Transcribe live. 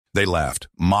They laughed,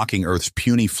 mocking Earth's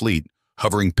puny fleet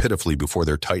hovering pitifully before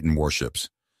their Titan warships,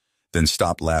 then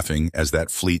stopped laughing as that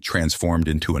fleet transformed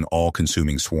into an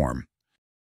all-consuming swarm.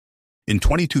 In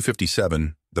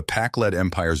 2257, the Pack-led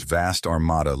Empire's vast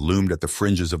armada loomed at the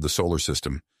fringes of the solar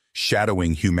system,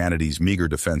 shadowing humanity's meager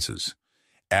defenses.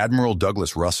 Admiral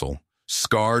Douglas Russell,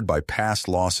 scarred by past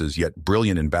losses yet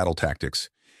brilliant in battle tactics,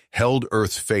 held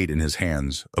Earth's fate in his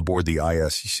hands aboard the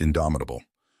ISS Indomitable.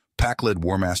 Pack-led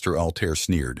War Master Altair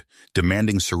sneered,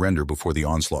 demanding surrender before the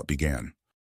onslaught began.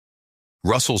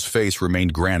 Russell's face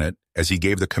remained granite as he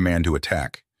gave the command to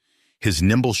attack. His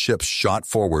nimble ships shot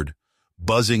forward,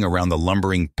 buzzing around the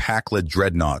lumbering Pack-led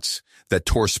dreadnoughts that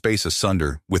tore space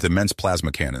asunder with immense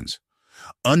plasma cannons.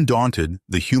 Undaunted,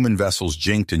 the human vessels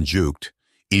jinked and juked,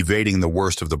 evading the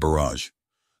worst of the barrage.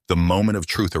 The moment of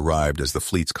truth arrived as the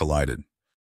fleets collided.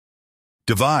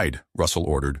 "Divide," Russell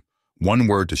ordered, one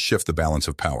word to shift the balance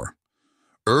of power.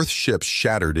 Earth's ships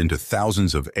shattered into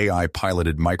thousands of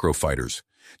AI-piloted microfighters,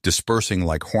 dispersing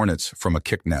like hornets from a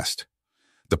kick nest.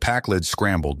 The Pack-led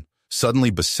scrambled, suddenly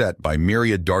beset by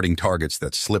myriad darting targets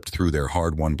that slipped through their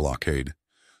hard-won blockade.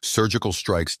 Surgical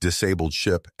strikes disabled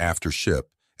ship after ship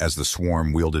as the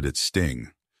swarm wielded its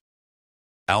sting.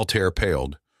 Altair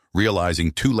paled,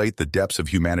 realizing too late the depths of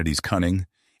humanity's cunning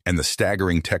and the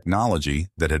staggering technology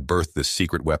that had birthed this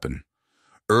secret weapon.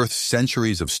 Earth's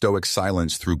centuries of stoic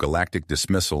silence through galactic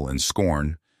dismissal and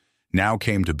scorn now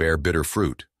came to bear bitter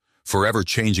fruit, forever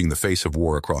changing the face of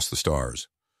war across the stars.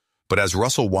 But as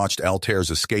Russell watched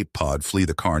Altair's escape pod flee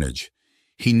the carnage,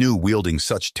 he knew wielding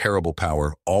such terrible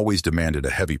power always demanded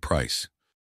a heavy price.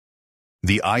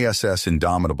 The ISS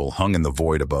Indomitable hung in the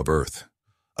void above Earth,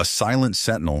 a silent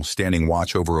sentinel standing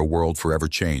watch over a world forever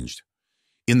changed.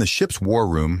 In the ship's war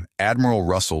room, Admiral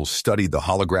Russell studied the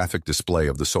holographic display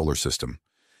of the solar system,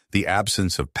 the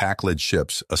absence of Pack-led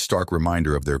ships a stark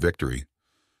reminder of their victory.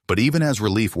 But even as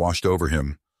relief washed over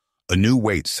him, a new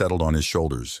weight settled on his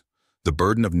shoulders, the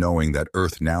burden of knowing that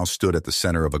Earth now stood at the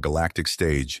center of a galactic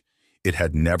stage it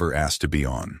had never asked to be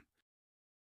on.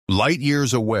 Light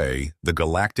years away, the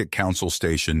Galactic Council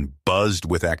Station buzzed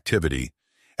with activity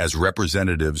as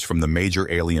representatives from the major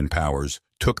alien powers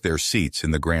took their seats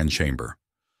in the Grand Chamber.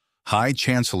 High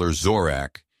Chancellor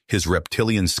Zorak, his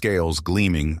reptilian scales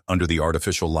gleaming under the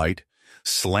artificial light,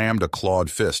 slammed a clawed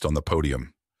fist on the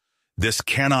podium. "This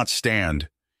cannot stand,"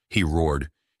 he roared,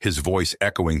 his voice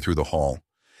echoing through the hall.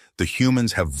 "The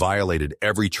humans have violated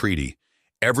every treaty,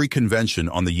 every convention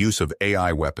on the use of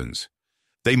AI weapons.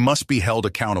 They must be held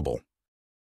accountable."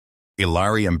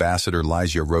 Ilari Ambassador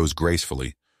Lysia rose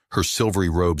gracefully, her silvery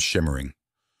robes shimmering.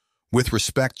 "With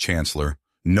respect, Chancellor,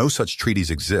 no such treaties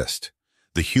exist.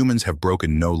 The humans have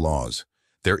broken no laws.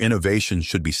 Their innovation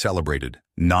should be celebrated,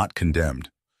 not condemned."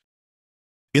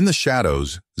 In the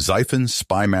shadows, Xiphon's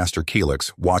spy master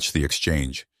Kelix watched the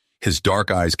exchange, his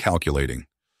dark eyes calculating.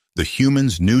 The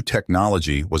humans' new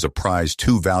technology was a prize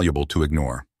too valuable to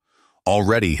ignore.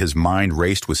 Already his mind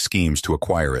raced with schemes to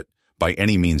acquire it, by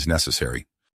any means necessary.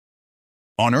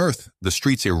 On Earth, the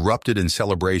streets erupted in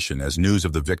celebration as news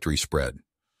of the victory spread.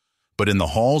 But in the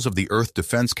halls of the Earth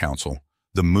Defense Council,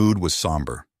 the mood was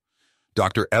somber.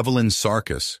 Dr. Evelyn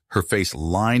Sarkis, her face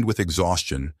lined with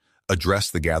exhaustion,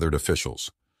 addressed the gathered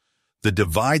officials. "The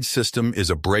divide system is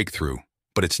a breakthrough,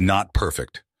 but it's not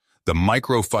perfect. The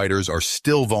microfighters are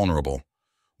still vulnerable.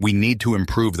 We need to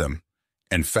improve them,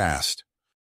 and fast."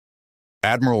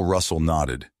 Admiral Russell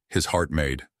nodded, his heart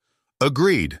made.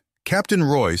 "Agreed. Captain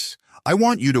Royce, I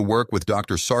want you to work with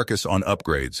Dr. Sarkis on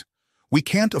upgrades. We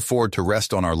can't afford to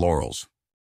rest on our laurels."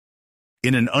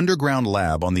 In an underground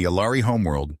lab on the Ilari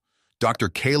homeworld, Dr.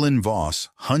 Kaylin Voss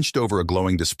hunched over a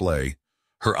glowing display,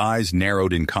 her eyes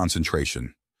narrowed in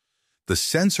concentration. The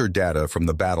sensor data from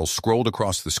the battle scrolled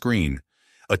across the screen,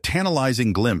 a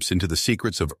tantalizing glimpse into the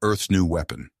secrets of Earth's new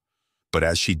weapon. But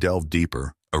as she delved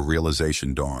deeper, a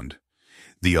realization dawned.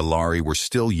 The Ilari were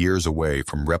still years away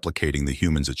from replicating the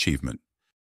humans' achievement.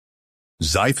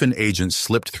 Xiphon agents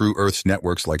slipped through Earth's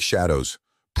networks like shadows,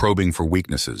 probing for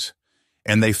weaknesses.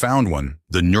 And they found one,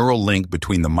 the neural link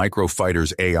between the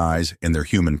microfighters' AIs and their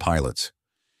human pilots.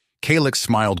 Kalix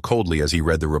smiled coldly as he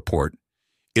read the report.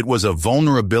 It was a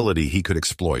vulnerability he could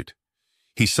exploit.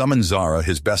 He summoned Zara,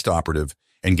 his best operative,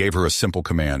 and gave her a simple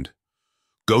command.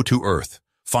 "Go to Earth.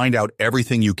 Find out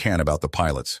everything you can about the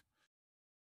pilots."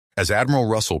 As Admiral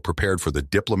Russell prepared for the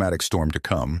diplomatic storm to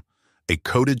come, a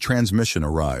coded transmission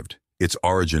arrived, its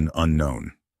origin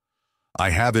unknown.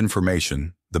 "I have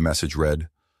information," the message read,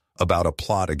 "about a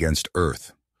plot against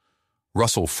Earth."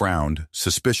 Russell frowned,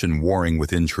 suspicion warring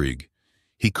with intrigue.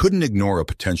 He couldn't ignore a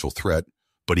potential threat,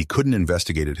 but he couldn't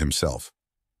investigate it himself.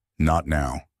 Not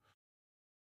now.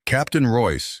 "Captain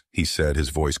Royce," he said, his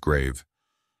voice grave,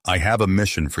 "I have a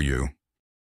mission for you."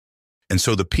 And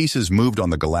so the pieces moved on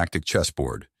the galactic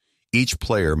chessboard, each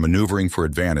player maneuvering for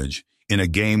advantage in a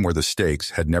game where the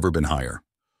stakes had never been higher.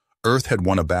 Earth had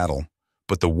won a battle,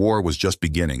 but the war was just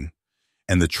beginning,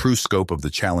 and the true scope of the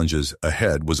challenges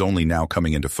ahead was only now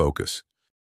coming into focus.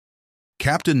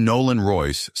 Captain Nolan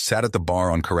Royce sat at the bar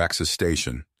on Carax's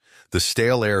station, the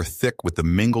stale air thick with the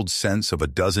mingled scents of a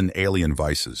dozen alien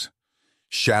vices.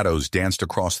 Shadows danced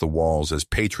across the walls as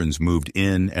patrons moved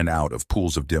in and out of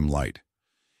pools of dim light.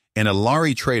 An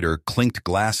Alari trader clinked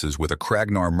glasses with a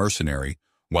Kragnar mercenary,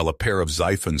 while a pair of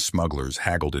Xiphon smugglers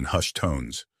haggled in hushed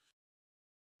tones.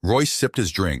 Royce sipped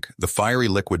his drink, the fiery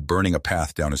liquid burning a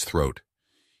path down his throat.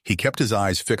 He kept his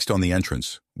eyes fixed on the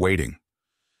entrance, waiting.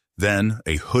 Then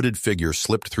a hooded figure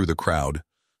slipped through the crowd,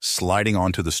 sliding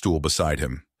onto the stool beside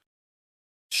him.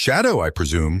 "Shadow, I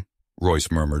presume,"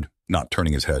 Royce murmured, not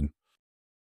turning his head.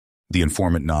 The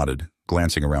informant nodded,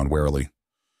 glancing around warily.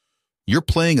 "You're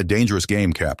playing a dangerous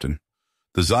game, Captain.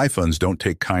 The Xiphons don't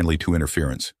take kindly to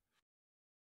interference."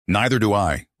 "Neither do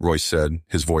I," Royce said,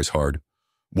 his voice hard.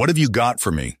 "What have you got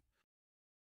for me?"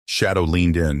 Shadow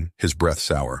leaned in, his breath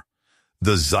sour.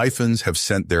 "The Xiphons have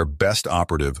sent their best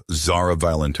operative, Zara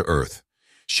Valen, to Earth.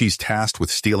 She's tasked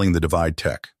with stealing the Divide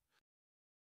tech."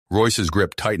 Royce's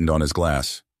grip tightened on his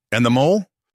glass. "And the mole?"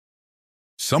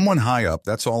 "Someone high up,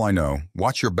 that's all I know.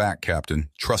 Watch your back, Captain.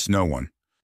 Trust no one."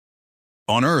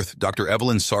 On Earth, Dr.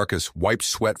 Evelyn Sarkis wiped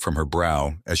sweat from her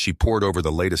brow as she pored over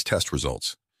the latest test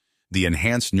results. The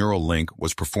enhanced neural link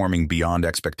was performing beyond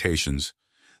expectations,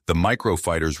 the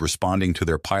microfighters responding to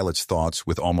their pilot's thoughts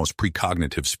with almost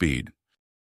precognitive speed.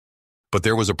 But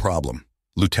there was a problem.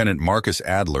 Lieutenant Marcus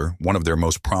Adler, one of their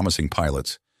most promising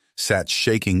pilots, sat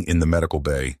shaking in the medical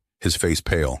bay, his face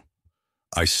pale.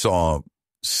 "I saw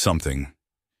something,"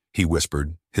 he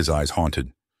whispered, his eyes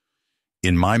haunted.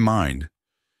 "In my mind,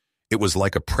 it was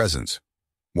like a presence,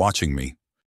 watching me."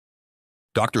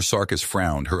 Dr. Sarkis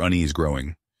frowned, her unease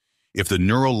growing. If the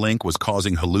neural link was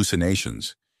causing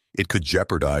hallucinations, it could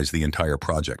jeopardize the entire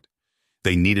project.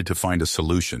 They needed to find a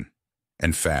solution,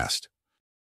 and fast.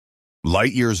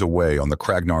 Light years away on the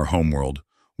Kragnar homeworld,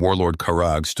 Warlord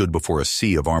Karag stood before a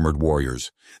sea of armored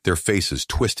warriors, their faces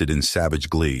twisted in savage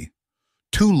glee.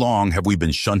 "Too long have we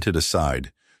been shunted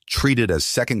aside, treated as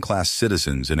second-class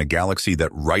citizens in a galaxy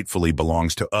that rightfully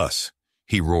belongs to us,"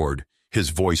 he roared,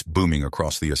 his voice booming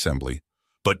across the assembly.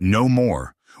 "But no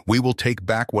more. We will take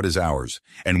back what is ours,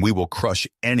 and we will crush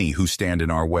any who stand in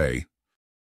our way."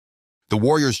 The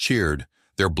warriors cheered,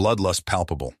 their bloodlust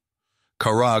palpable.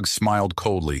 Karag smiled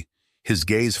coldly, his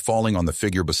gaze falling on the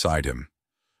figure beside him.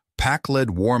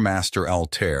 Pack-led War Master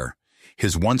Altair,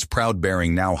 his once proud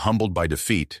bearing now humbled by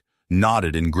defeat,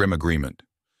 nodded in grim agreement.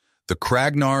 The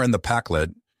Kragnar and the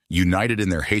Pack-led, united in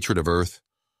their hatred of Earth,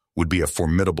 would be a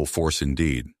formidable force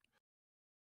indeed.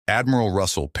 Admiral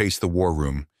Russell paced the war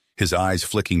room, his eyes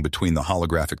flicking between the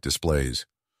holographic displays.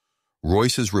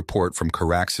 Royce's report from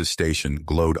Carax's station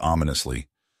glowed ominously,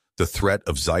 the threat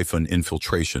of Xiphon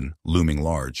infiltration looming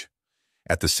large.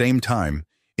 At the same time,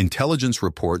 intelligence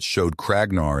reports showed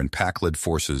Kragnar and Pack-led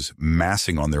forces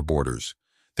massing on their borders,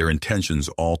 their intentions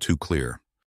all too clear.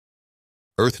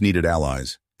 Earth needed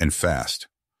allies, and fast.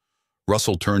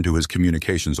 Russell turned to his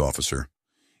communications officer.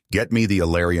 "Get me the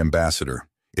Alari ambassador.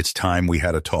 It's time we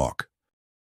had a talk."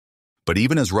 But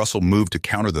even as Russell moved to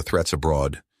counter the threats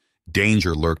abroad,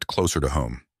 danger lurked closer to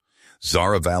home.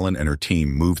 Zara Valen and her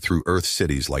team moved through Earth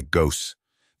cities like ghosts,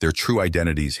 their true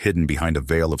identities hidden behind a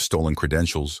veil of stolen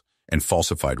credentials and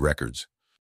falsified records.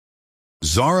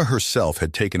 Zara herself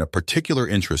had taken a particular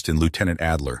interest in Lieutenant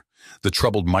Adler, the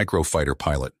troubled microfighter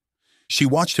pilot. She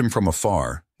watched him from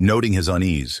afar, noting his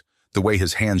unease, the way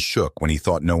his hands shook when he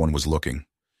thought no one was looking.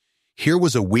 Here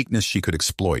was a weakness she could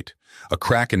exploit, a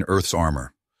crack in Earth's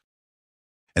armor.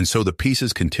 And so the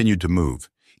pieces continued to move,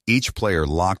 each player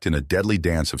locked in a deadly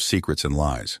dance of secrets and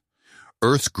lies.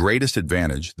 Earth's greatest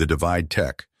advantage, the Divide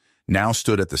tech, now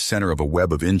stood at the center of a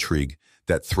web of intrigue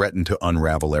that threatened to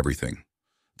unravel everything.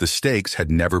 The stakes had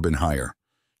never been higher,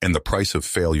 and the price of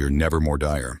failure never more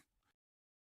dire.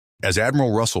 As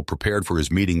Admiral Russell prepared for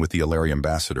his meeting with the Alari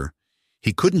ambassador,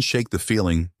 he couldn't shake the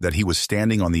feeling that he was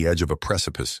standing on the edge of a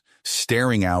precipice,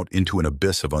 staring out into an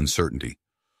abyss of uncertainty.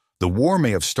 The war may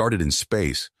have started in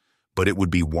space, but it would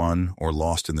be won or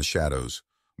lost in the shadows,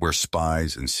 where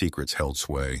spies and secrets held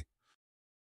sway.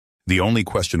 The only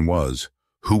question was,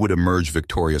 who would emerge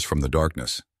victorious from the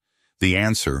darkness? The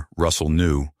answer, Russell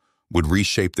knew, would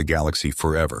reshape the galaxy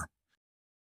forever.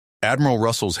 Admiral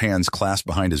Russell's hands clasped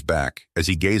behind his back as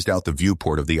he gazed out the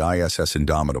viewport of the ISS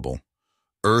Indomitable.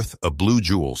 Earth, a blue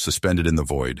jewel suspended in the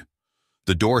void.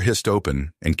 The door hissed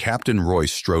open, and Captain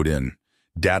Royce strode in,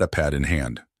 datapad in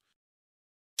hand.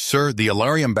 "Sir, the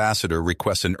Alari ambassador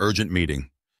requests an urgent meeting."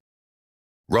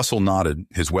 Russell nodded,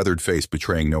 his weathered face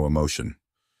betraying no emotion.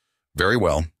 "Very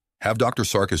well. Have Dr.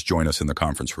 Sarkis join us in the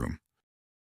conference room."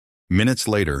 Minutes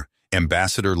later,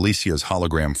 Ambassador Lycia's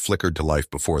hologram flickered to life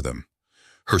before them.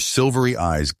 Her silvery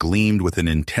eyes gleamed with an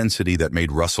intensity that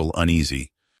made Russell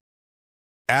uneasy.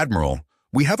 "Admiral,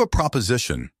 we have a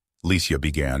proposition," Lycia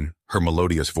began, her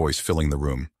melodious voice filling the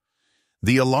room.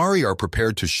 "The Alari are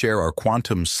prepared to share our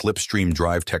quantum slipstream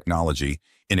drive technology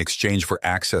in exchange for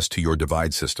access to your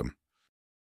divide system."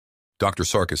 Dr.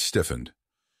 Sarkis stiffened.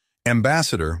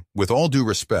 "Ambassador, with all due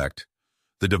respect,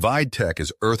 the divide tech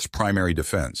is Earth's primary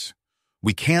defense.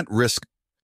 We can't risk—"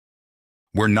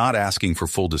 "We're not asking for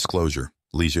full disclosure,"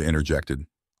 Lycia interjected.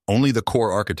 "Only the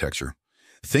core architecture.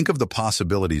 Think of the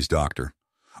possibilities, Doctor.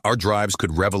 Our drives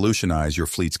could revolutionize your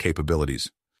fleet's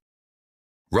capabilities."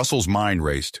 Russell's mind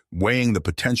raced, weighing the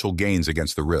potential gains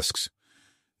against the risks.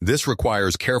 "This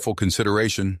requires careful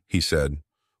consideration," he said.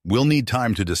 "We'll need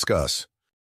time to discuss."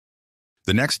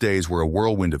 The next days were a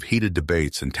whirlwind of heated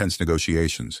debates and tense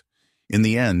negotiations. In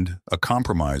the end, a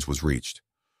compromise was reached.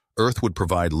 Earth would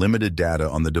provide limited data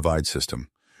on the divide system,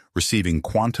 receiving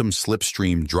quantum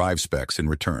slipstream drive specs in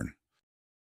return.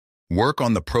 Work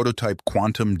on the prototype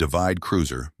quantum divide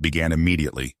cruiser began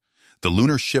immediately. The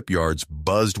lunar shipyards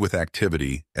buzzed with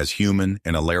activity as human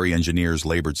and Alari engineers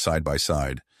labored side by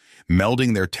side,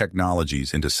 melding their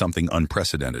technologies into something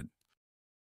unprecedented.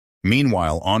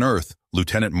 Meanwhile, on Earth,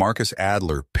 Lieutenant Marcus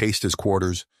Adler paced his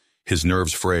quarters, his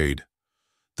nerves frayed.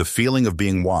 The feeling of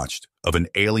being watched, of an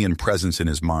alien presence in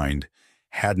his mind,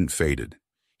 hadn't faded.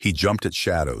 He jumped at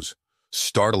shadows,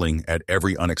 startling at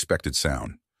every unexpected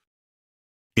sound.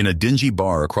 In a dingy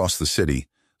bar across the city,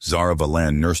 Zara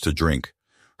Valen nursed a drink,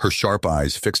 her sharp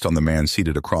eyes fixed on the man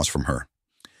seated across from her.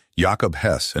 Jakob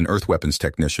Hess, an earth weapons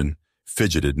technician,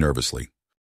 fidgeted nervously.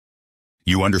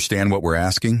 "You understand what we're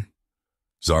asking?"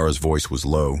 Zara's voice was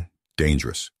low,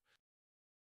 dangerous.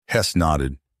 Hess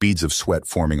nodded, beads of sweat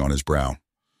forming on his brow.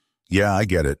 "Yeah, I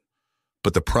get it.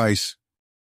 But the price—"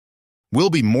 "Will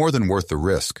be more than worth the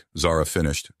risk," Zara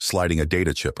finished, sliding a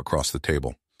data chip across the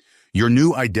table. "Your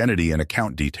new identity and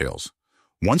account details.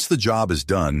 Once the job is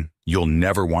done, you'll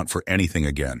never want for anything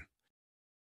again."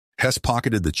 Hess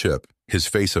pocketed the chip, his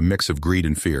face a mix of greed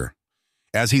and fear.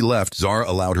 As he left, Zara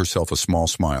allowed herself a small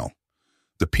smile.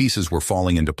 The pieces were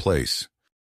falling into place.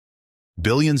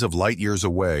 Billions of light-years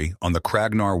away, on the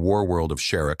Kragnar warworld of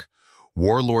Sherrick,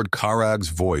 Warlord Karag's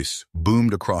voice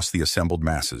boomed across the assembled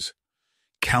masses.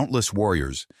 Countless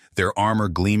warriors, their armor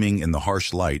gleaming in the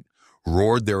harsh light,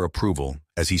 roared their approval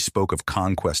as he spoke of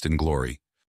conquest and glory.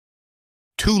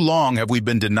 "Too long have we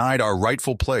been denied our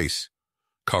rightful place,"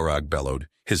 Karag bellowed,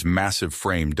 his massive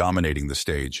frame dominating the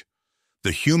stage.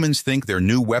 "The humans think their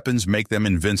new weapons make them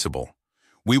invincible.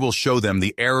 We will show them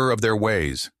the error of their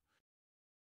ways."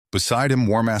 Beside him,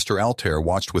 War Master Altair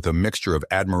watched with a mixture of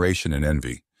admiration and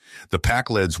envy. The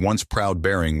Packled's once proud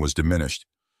bearing was diminished,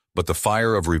 but the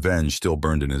fire of revenge still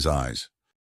burned in his eyes.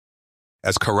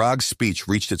 As Karag's speech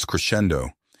reached its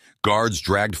crescendo, guards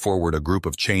dragged forward a group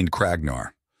of chained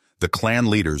Kragnar, the clan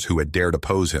leaders who had dared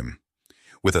oppose him.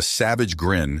 With a savage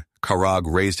grin, Karag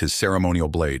raised his ceremonial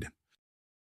blade.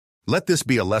 "Let this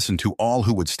be a lesson to all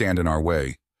who would stand in our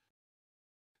way."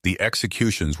 The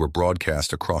executions were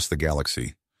broadcast across the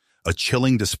galaxy, a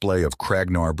chilling display of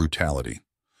Kragnar brutality.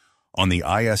 On the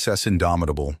ISS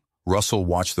Indomitable, Russell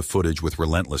watched the footage with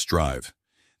relentless drive.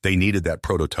 They needed that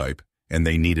prototype, and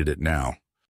they needed it now.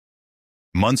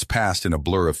 Months passed in a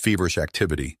blur of feverish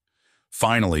activity.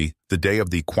 Finally, the day of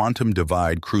the Quantum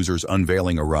Divide cruiser's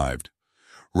unveiling arrived.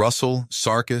 Russell,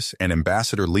 Sarkis, and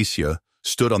Ambassador Lycia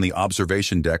stood on the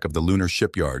observation deck of the lunar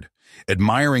shipyard,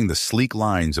 admiring the sleek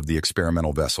lines of the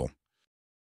experimental vessel.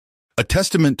 "A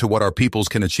testament to what our peoples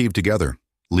can achieve together,"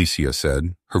 Lycia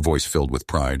said, her voice filled with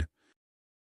pride.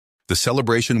 The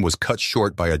celebration was cut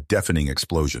short by a deafening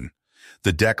explosion.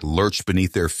 The deck lurched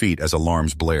beneath their feet as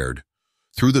alarms blared.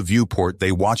 Through the viewport,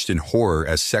 they watched in horror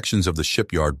as sections of the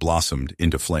shipyard blossomed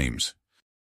into flames.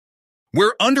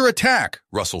 "We're under attack!"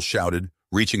 Russell shouted,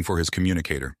 reaching for his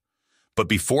communicator. But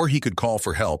before he could call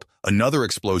for help, another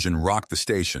explosion rocked the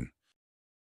station.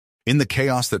 In the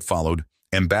chaos that followed,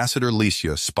 Ambassador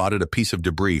Lycia spotted a piece of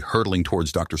debris hurtling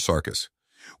towards Dr. Sarkis.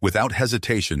 Without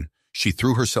hesitation, she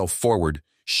threw herself forward,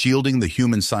 shielding the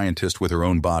human scientist with her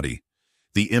own body.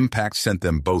 The impact sent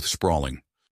them both sprawling.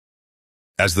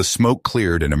 As the smoke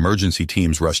cleared and emergency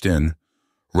teams rushed in,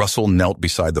 Russell knelt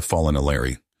beside the fallen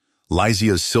Alari.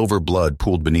 Lysia's silver blood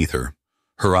pooled beneath her,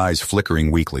 her eyes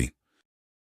flickering weakly.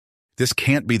 "This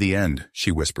can't be the end,"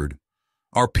 she whispered.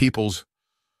 Our peoples,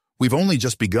 we've only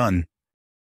just begun.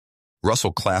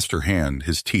 Russell clasped her hand,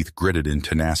 his teeth gritted in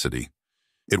tenacity.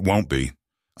 It won't be.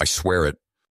 I swear it.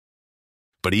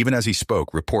 But even as he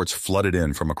spoke, reports flooded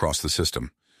in from across the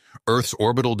system. Earth's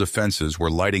orbital defenses were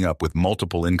lighting up with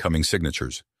multiple incoming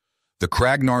signatures. The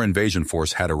Kragnar invasion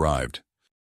force had arrived.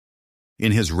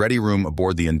 In his ready room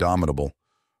aboard the Indomitable,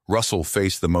 Russell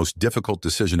faced the most difficult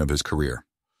decision of his career.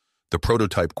 The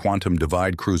prototype Quantum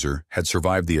Divide cruiser had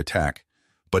survived the attack,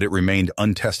 but it remained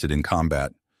untested in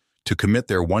combat. To commit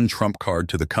their one trump card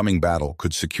to the coming battle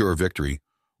could secure victory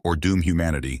or doom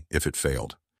humanity if it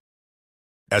failed.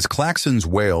 As klaxons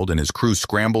wailed and his crew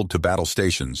scrambled to battle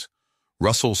stations,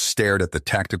 Russell stared at the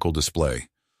tactical display,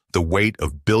 the weight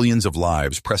of billions of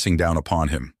lives pressing down upon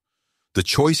him. The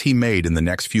choice he made in the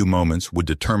next few moments would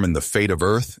determine the fate of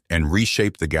Earth and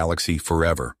reshape the galaxy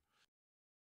forever.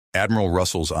 Admiral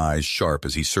Russell's eyes sharp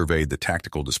as he surveyed the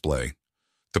tactical display.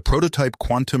 The prototype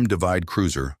Quantum Divide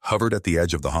cruiser hovered at the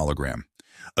edge of the hologram,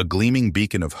 a gleaming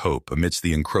beacon of hope amidst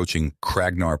the encroaching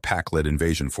Kragnar pack-led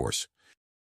invasion force.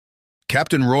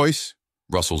 Captain Royce,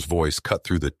 Russell's voice cut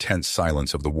through the tense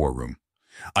silence of the war room.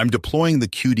 I'm deploying the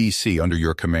QDC under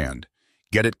your command.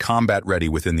 Get it combat ready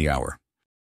within the hour.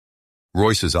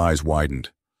 Royce's eyes widened.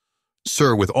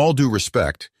 Sir, with all due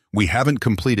respect, we haven't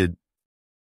completed...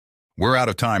 We're out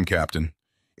of time, Captain.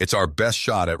 It's our best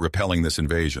shot at repelling this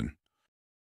invasion.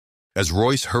 As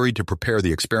Royce hurried to prepare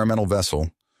the experimental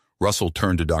vessel, Russell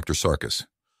turned to Dr. Sarkis.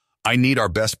 I need our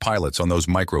best pilots on those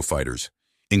microfighters,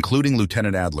 including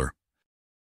Lieutenant Adler.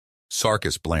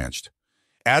 Sarkis blanched.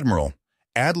 Admiral,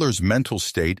 Adler's mental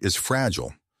state is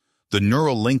fragile. The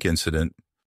neural link incident...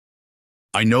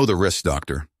 I know the risks,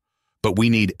 Doctor, but we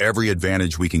need every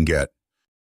advantage we can get.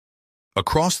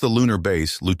 Across the lunar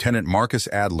base, Lieutenant Marcus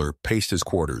Adler paced his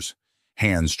quarters,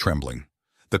 hands trembling.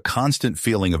 The constant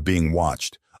feeling of being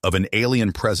watched, of an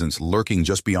alien presence lurking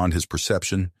just beyond his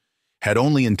perception, had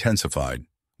only intensified.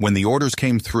 When the orders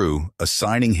came through,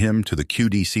 assigning him to the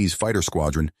QDC's fighter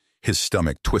squadron, his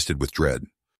stomach twisted with dread.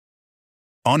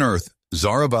 On Earth,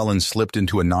 Zara Valen slipped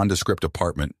into a nondescript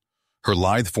apartment, her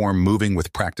lithe form moving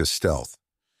with practiced stealth.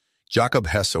 Jakob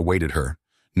Hess awaited her,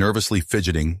 nervously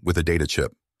fidgeting with a data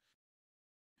chip.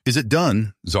 Is it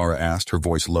done? Zara asked, her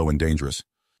voice low and dangerous.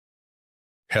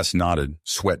 Hess nodded,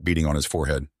 sweat beading on his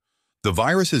forehead. The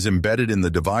virus is embedded in the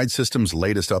Divide system's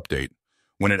latest update.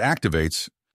 When it activates,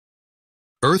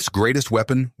 Earth's greatest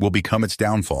weapon will become its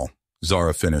downfall,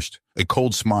 Zara finished, a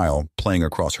cold smile playing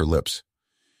across her lips.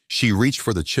 She reached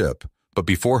for the chip, but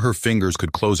before her fingers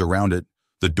could close around it,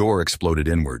 the door exploded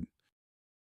inward.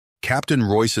 Captain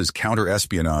Royce's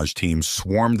counter-espionage team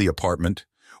swarmed the apartment,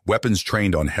 weapons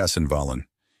trained on Hess and Valen.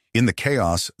 In the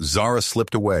chaos, Zara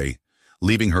slipped away,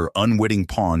 leaving her unwitting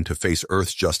pawn to face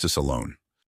Earth's justice alone.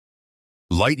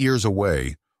 Light years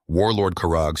away, Warlord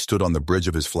Karag stood on the bridge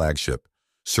of his flagship,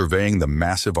 surveying the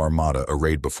massive armada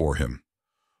arrayed before him.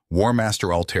 War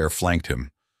Master Altair flanked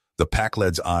him, the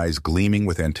pack-led's eyes gleaming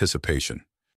with anticipation.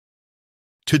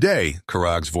 Today,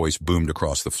 Karag's voice boomed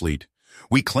across the fleet,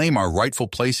 we claim our rightful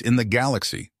place in the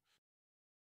galaxy.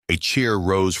 A cheer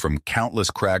rose from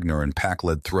countless Kragnar and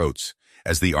pack-led throats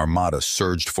as the armada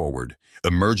surged forward,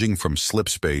 emerging from slip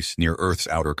space near Earth's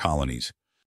outer colonies.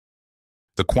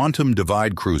 The Quantum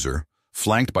Divide cruiser,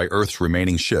 flanked by Earth's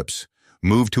remaining ships,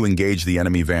 moved to engage the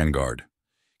enemy vanguard.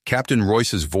 Captain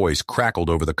Royce's voice crackled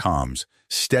over the comms,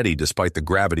 steady despite the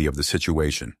gravity of the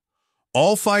situation.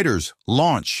 All fighters,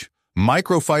 launch!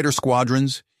 Microfighter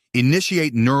squadrons,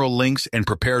 initiate neural links and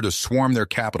prepare to swarm their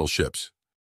capital ships.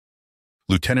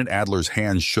 Lieutenant Adler's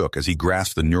hands shook as he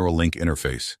grasped the neural link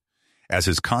interface. As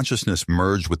his consciousness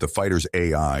merged with the fighter's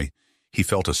AI, he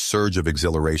felt a surge of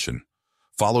exhilaration,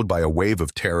 followed by a wave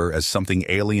of terror as something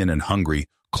alien and hungry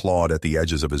clawed at the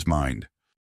edges of his mind.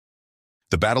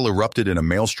 The battle erupted in a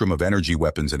maelstrom of energy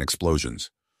weapons and explosions.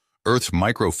 Earth's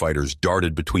microfighters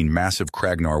darted between massive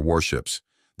Kragnar warships,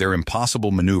 their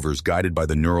impossible maneuvers guided by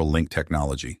the neural link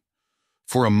technology.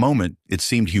 For a moment, it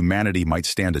seemed humanity might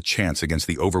stand a chance against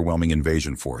the overwhelming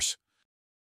invasion force.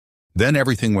 Then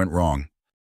everything went wrong.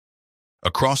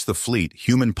 Across the fleet,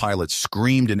 human pilots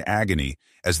screamed in agony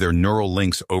as their neural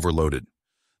links overloaded.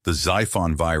 The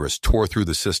Xiphon virus tore through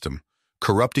the system,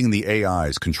 corrupting the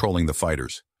AIs controlling the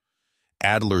fighters.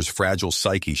 Adler's fragile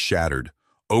psyche shattered,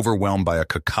 overwhelmed by a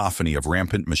cacophony of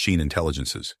rampant machine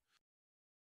intelligences.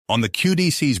 On the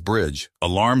QDC's bridge,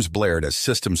 alarms blared as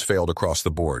systems failed across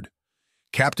the board.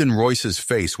 Captain Royce's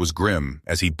face was grim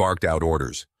as he barked out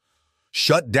orders.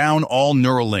 Shut down all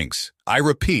neural links. I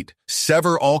repeat,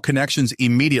 sever all connections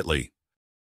immediately.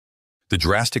 The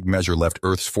drastic measure left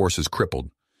Earth's forces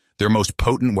crippled, their most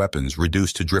potent weapons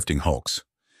reduced to drifting hulks.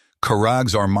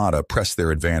 Karag's armada pressed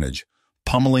their advantage,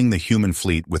 pummeling the human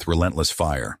fleet with relentless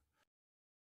fire.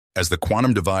 As the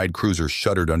Quantum Divide cruiser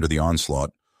shuddered under the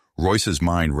onslaught, Royce's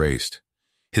mind raced.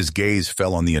 His gaze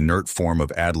fell on the inert form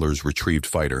of Adler's retrieved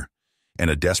fighter, and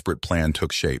a desperate plan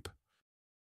took shape.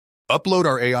 "Upload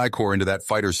our AI core into that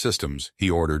fighter's systems," he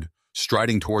ordered,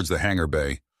 striding towards the hangar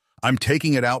bay. "I'm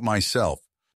taking it out myself."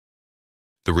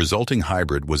 The resulting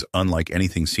hybrid was unlike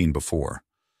anything seen before.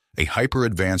 A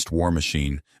hyper-advanced war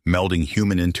machine melding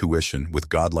human intuition with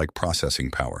godlike processing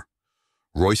power.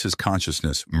 Royce's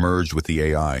consciousness merged with the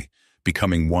AI,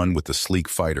 becoming one with the sleek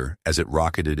fighter as it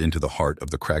rocketed into the heart of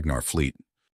the Kragnar fleet.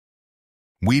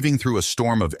 Weaving through a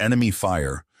storm of enemy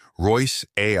fire, Royce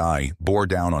AI bore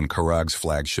down on Karag's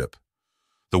flagship.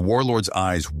 The warlord's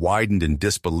eyes widened in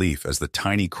disbelief as the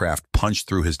tiny craft punched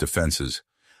through his defenses,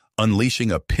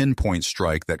 unleashing a pinpoint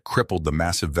strike that crippled the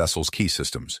massive vessel's key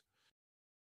systems.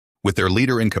 With their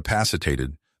leader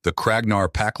incapacitated, the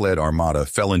Kragnar pack-led armada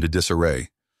fell into disarray,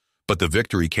 but the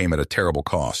victory came at a terrible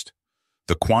cost.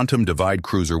 The Quantum Divide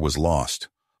cruiser was lost,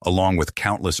 along with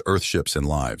countless Earthships and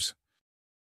lives.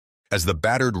 As the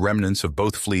battered remnants of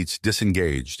both fleets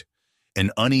disengaged,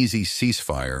 an uneasy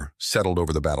ceasefire settled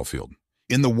over the battlefield.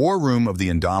 In the war room of the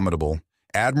Indomitable,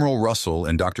 Admiral Russell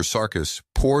and Dr. Sarkis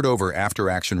pored over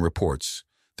after-action reports,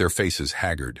 their faces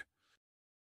haggard.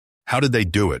 "How did they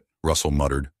do it?" Russell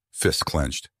muttered, fists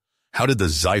clenched. "How did the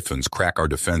Xiphons crack our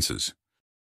defenses?"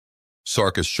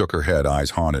 Sarkis shook her head,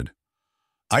 eyes haunted.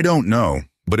 "I don't know,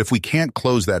 but if we can't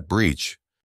close that breach—"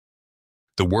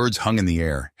 The words hung in the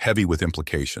air, heavy with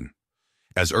implication.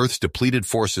 As Earth's depleted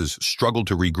forces struggled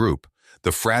to regroup,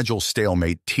 the fragile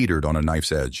stalemate teetered on a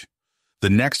knife's edge. The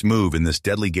next move in this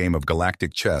deadly game of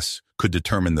galactic chess could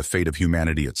determine the fate of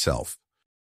humanity itself.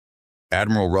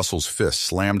 Admiral Russell's fist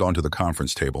slammed onto the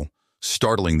conference table,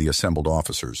 startling the assembled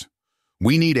officers.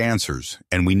 "We need answers,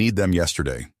 and we need them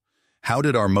yesterday. How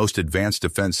did our most advanced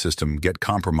defense system get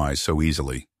compromised so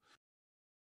easily?"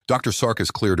 Dr.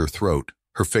 Sarkis cleared her throat,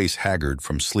 her face haggard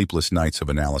from sleepless nights of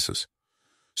analysis.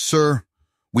 "Sir,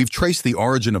 we've traced the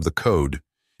origin of the code.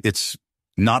 It's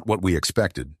not what we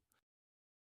expected."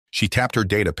 She tapped her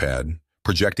datapad,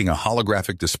 projecting a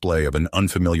holographic display of an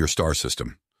unfamiliar star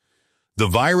system. "The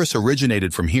virus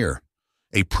originated from here,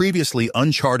 a previously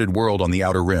uncharted world on the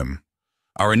outer rim.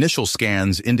 Our initial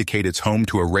scans indicate it's home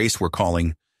to a race we're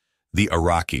calling the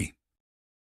Iraqi."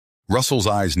 Russell's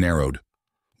eyes narrowed.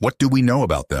 "What do we know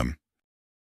about them?"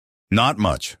 "Not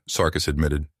much," Sarkis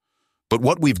admitted. "But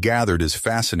what we've gathered is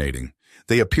fascinating.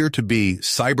 They appear to be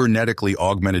cybernetically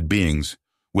augmented beings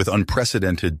with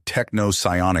unprecedented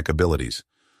techno-psionic abilities.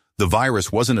 The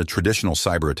virus wasn't a traditional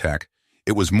cyber attack.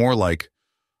 It was more like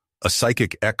a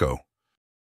psychic echo."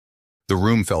 The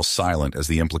room fell silent as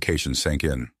the implication sank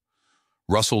in.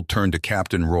 Russell turned to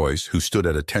Captain Royce, who stood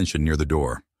at attention near the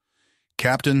door.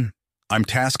 "Captain, I'm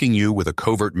tasking you with a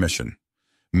covert mission.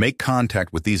 Make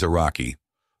contact with these Iraqi,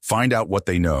 find out what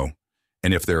they know,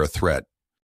 and if they're a threat."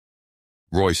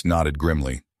 Royce nodded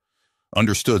grimly.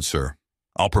 "Understood, sir.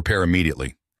 I'll prepare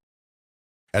immediately."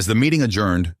 As the meeting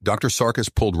adjourned, Dr.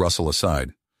 Sarkis pulled Russell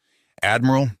aside.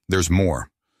 "Admiral, there's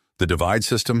more. The Divide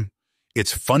system,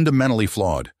 it's fundamentally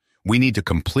flawed. We need to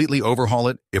completely overhaul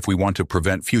it if we want to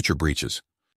prevent future breaches."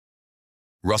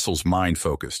 Russell's mind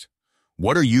focused.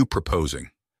 "What are you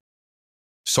proposing?"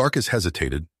 Sarkis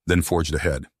hesitated, then forged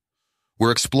ahead.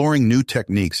 "We're exploring new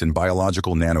techniques in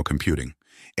biological nanocomputing,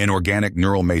 an organic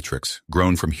neural matrix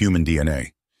grown from human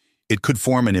DNA. It could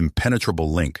form an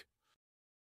impenetrable link."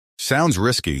 "Sounds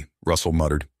risky," Russell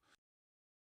muttered.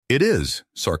 "It is,"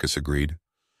 Sarkis agreed.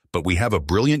 "But we have a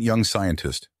brilliant young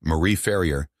scientist, Marie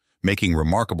Ferrier, making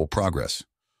remarkable progress.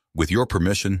 With your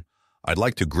permission, I'd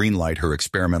like to greenlight her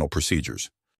experimental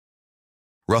procedures."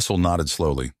 Russell nodded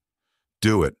slowly.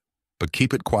 "Do it, but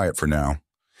keep it quiet for now.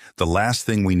 The last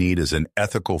thing we need is an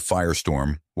ethical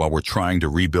firestorm while we're trying to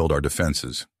rebuild our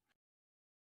defenses."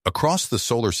 Across the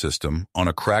solar system, on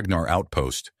a Kragnar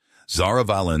outpost, Zara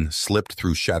Valen slipped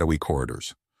through shadowy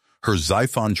corridors. Her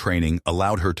Xiphon training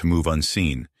allowed her to move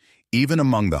unseen, even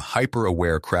among the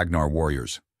hyper-aware Kragnar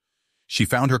warriors. She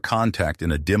found her contact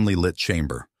in a dimly lit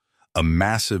chamber, a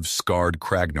massive, scarred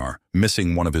Kragnar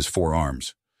missing one of his four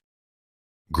arms.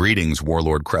 "Greetings,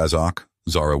 Warlord Krazok,"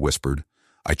 Zara whispered.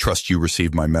 "I trust you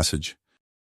received my message."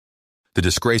 The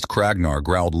disgraced Kragnar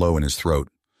growled low in his throat.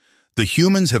 "The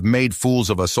humans have made fools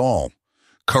of us all.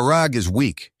 Karag is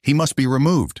weak. He must be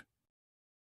removed."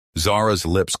 Zara's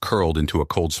lips curled into a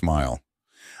cold smile.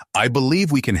 "I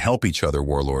believe we can help each other,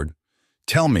 Warlord.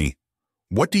 Tell me,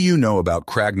 what do you know about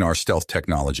Kragnar stealth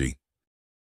technology?"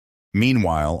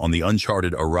 Meanwhile, on the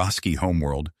uncharted Araski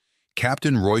homeworld,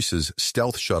 Captain Royce's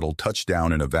stealth shuttle touched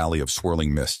down in a valley of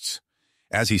swirling mists.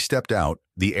 As he stepped out,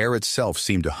 the air itself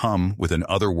seemed to hum with an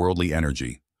otherworldly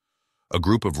energy. A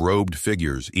group of robed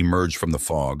figures emerged from the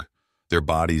fog, their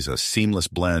bodies a seamless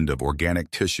blend of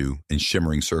organic tissue and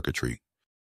shimmering circuitry.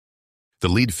 The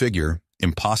lead figure,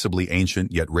 impossibly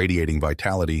ancient yet radiating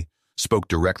vitality, spoke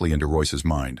directly into Royce's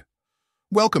mind.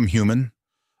 "Welcome, human.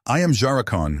 I am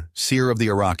Jarakon, seer of the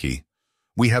Iraqi.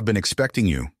 We have been expecting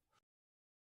you."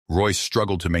 Royce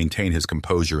struggled to maintain his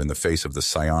composure in the face of the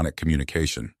psionic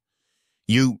communication.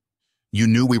 You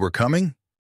knew we were coming?"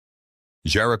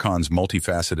 Jarakon's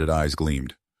multifaceted eyes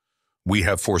gleamed. "We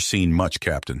have foreseen much,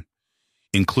 Captain,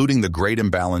 including the great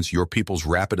imbalance your people's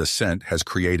rapid ascent has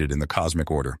created in the cosmic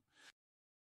order."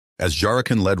 As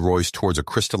Jarakon led Royce towards a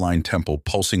crystalline temple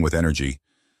pulsing with energy,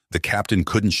 the captain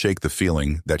couldn't shake the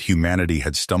feeling that humanity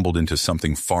had stumbled into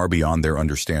something far beyond their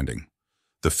understanding.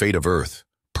 The fate of Earth,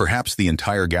 perhaps the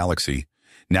entire galaxy,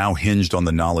 now hinged on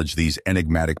the knowledge these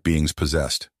enigmatic beings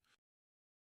possessed.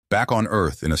 Back on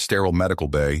Earth, in a sterile medical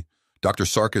bay, Dr.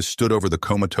 Sarkis stood over the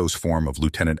comatose form of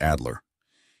Lieutenant Adler.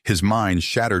 His mind,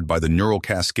 shattered by the neural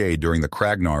cascade during the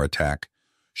Kragnar attack,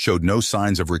 showed no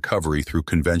signs of recovery through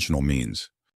conventional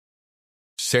means.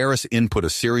 Saris input a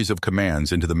series of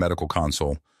commands into the medical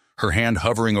console, her hand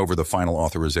hovering over the final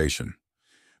authorization.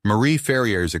 Marie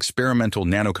Ferrier's experimental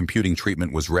nanocomputing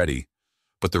treatment was ready,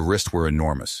 but the risks were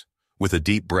enormous. With a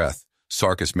deep breath,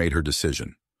 Sarkis made her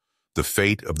decision. The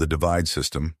fate of the Divide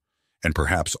System, and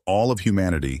perhaps all of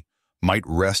humanity, might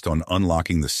rest on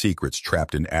unlocking the secrets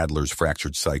trapped in Adler's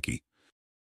fractured psyche.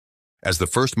 As the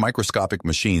first microscopic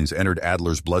machines entered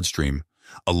Adler's bloodstream,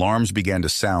 alarms began to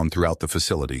sound throughout the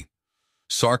facility.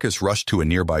 Sarkis rushed to a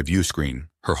nearby view screen,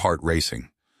 her heart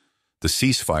racing. The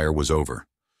ceasefire was over.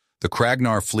 The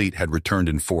Kragnar fleet had returned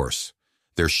in force,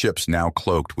 their ships now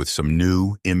cloaked with some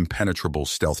new, impenetrable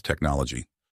stealth technology.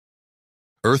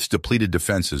 Earth's depleted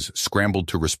defenses scrambled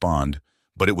to respond,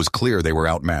 but it was clear they were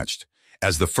outmatched.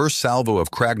 As the first salvo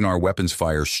of Kragnar weapons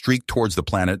fire streaked towards the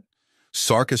planet,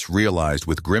 Sarkis realized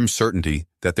with grim certainty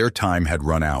that their time had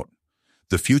run out.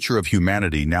 The future of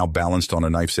humanity now balanced on a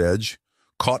knife's edge,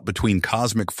 caught between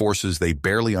cosmic forces they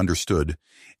barely understood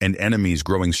and enemies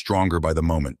growing stronger by the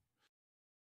moment.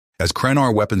 As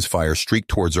Kragnar weapons fire streaked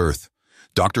towards Earth,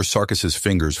 Dr. Sarkis's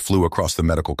fingers flew across the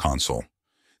medical console.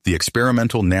 The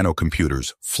experimental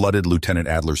nanocomputers flooded Lieutenant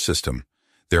Adler's system,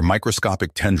 their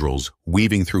microscopic tendrils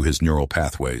weaving through his neural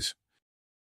pathways.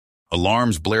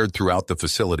 Alarms blared throughout the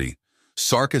facility.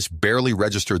 Sarkis barely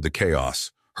registered the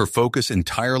chaos, her focus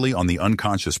entirely on the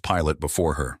unconscious pilot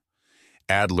before her.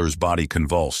 Adler's body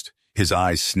convulsed, his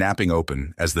eyes snapping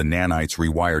open as the nanites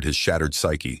rewired his shattered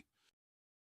psyche.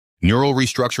 Neural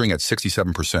restructuring at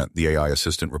 67%, the AI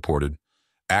assistant reported.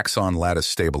 Axon lattice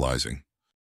stabilizing.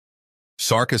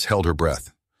 Sarkis held her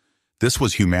breath. This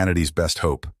was humanity's best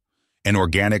hope. An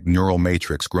organic neural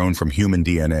matrix grown from human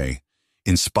DNA,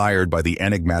 inspired by the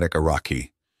enigmatic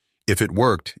Iraqi. If it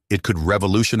worked, it could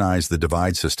revolutionize the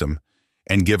Divide System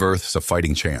and give Earth a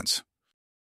fighting chance.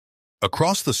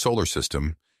 Across the solar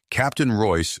system, Captain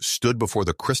Royce stood before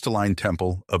the crystalline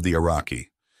temple of the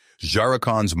Iraqi.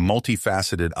 Jarakon's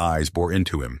multifaceted eyes bore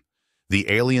into him, the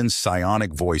alien's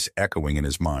psionic voice echoing in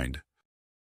his mind.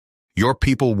 "Your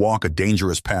people walk a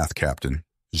dangerous path, Captain,"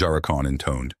 Jarakon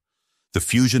intoned. "The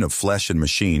fusion of flesh and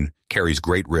machine carries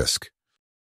great risk."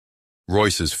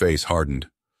 Royce's face hardened.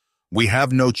 "We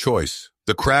have no choice.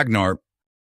 The Kragnar—"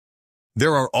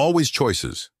 "There are always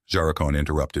choices," Jarakon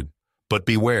interrupted. "But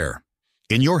beware.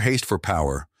 In your haste for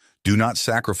power, do not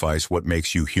sacrifice what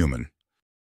makes you human."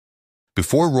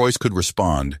 Before Royce could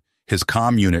respond, his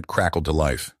comm unit crackled to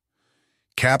life.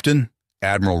 "Captain,"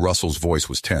 Admiral Russell's voice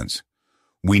was tense.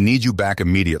 "We need you back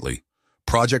immediately.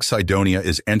 Project Cydonia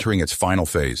is entering its final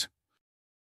phase."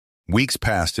 Weeks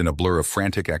passed in a blur of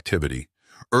frantic activity.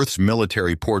 Earth's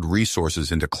military poured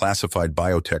resources into classified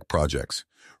biotech projects,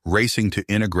 racing to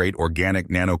integrate organic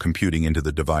nanocomputing into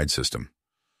the Divide System.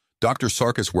 Dr.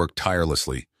 Sarkis worked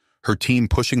tirelessly, her team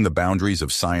pushing the boundaries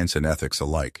of science and ethics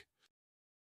alike.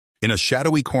 In a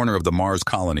shadowy corner of the Mars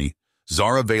colony,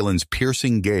 Zara Valen's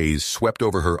piercing gaze swept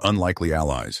over her unlikely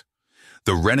allies.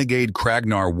 The renegade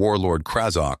Kragnar warlord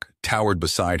Krazok towered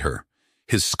beside her,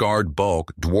 his scarred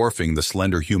bulk dwarfing the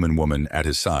slender human woman at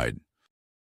his side.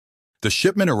 "The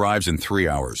shipment arrives in 3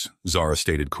 hours," Zara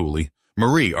stated coolly.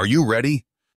 "Marie, are you ready?"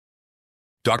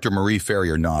 Dr. Marie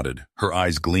Ferrier nodded, her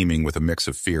eyes gleaming with a mix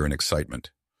of fear and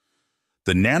excitement.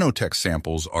 "The nanotech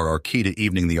samples are our key to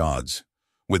evening the odds.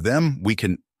 With them, we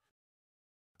can—"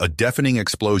 A deafening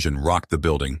explosion rocked the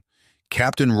building.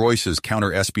 Captain Royce's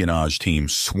counter-espionage team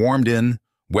swarmed in,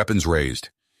 weapons raised.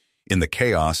 In the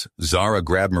chaos, Zara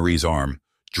grabbed Marie's arm,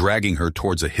 dragging her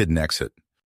towards a hidden exit.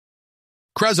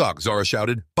 "Krezok," Zara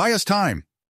shouted, "buy us time!"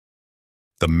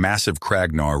 The massive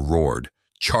Kragnar roared,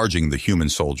 charging the human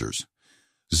soldiers.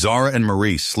 Zara and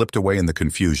Marie slipped away in the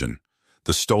confusion,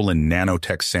 the stolen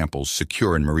nanotech samples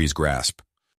secure in Marie's grasp.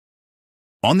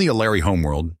 On the Alari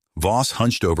homeworld, Voss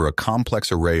hunched over a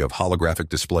complex array of holographic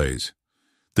displays.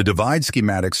 The divide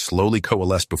schematics slowly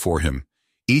coalesced before him,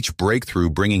 each breakthrough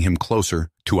bringing him closer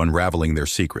to unraveling their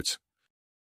secrets.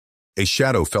 A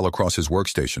shadow fell across his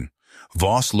workstation.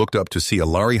 Voss looked up to see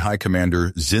Alari High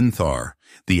Commander Zinthar,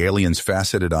 the alien's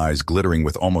faceted eyes glittering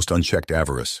with almost unchecked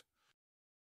avarice.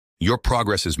 "Your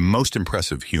progress is most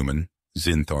impressive, human,"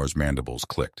 Zinthar's mandibles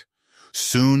clicked.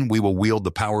 "Soon we will wield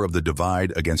the power of the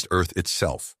divide against Earth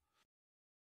itself."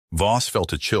 Voss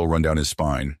felt a chill run down his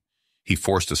spine. He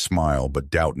forced a smile, but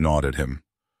doubt gnawed at him.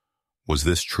 Was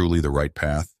this truly the right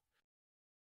path?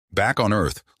 Back on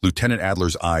Earth, Lieutenant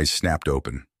Adler's eyes snapped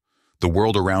open. The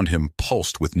world around him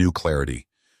pulsed with new clarity,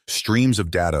 streams of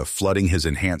data flooding his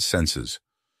enhanced senses.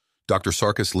 Dr.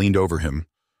 Sarkis leaned over him,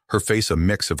 her face a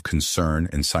mix of concern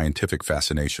and scientific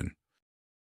fascination.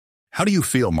 "How do you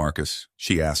feel, Marcus?"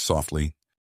 she asked softly.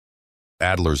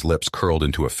 Adler's lips curled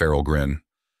into a feral grin.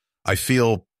 "I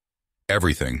feel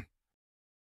everything."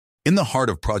 In the heart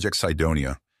of Project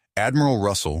Cydonia, Admiral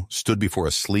Russell stood before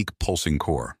a sleek, pulsing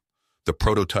core. The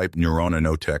prototype Neurona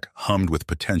Notech hummed with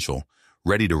potential,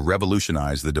 ready to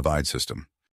revolutionize the divide system.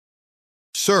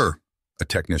 "Sir," a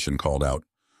technician called out,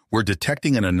 "we're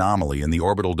detecting an anomaly in the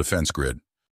orbital defense grid."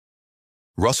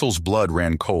 Russell's blood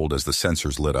ran cold as the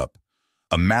sensors lit up.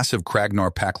 A massive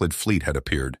Kragnar Pakled fleet had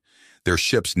appeared, their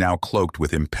ships now cloaked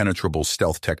with impenetrable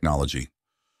stealth technology.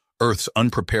 Earth's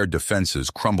unprepared defenses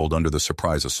crumbled under the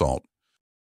surprise assault.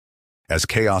 As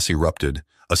chaos erupted,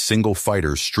 a single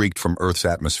fighter streaked from Earth's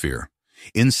atmosphere.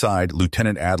 Inside,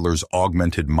 Lieutenant Adler's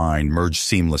augmented mind merged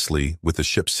seamlessly with the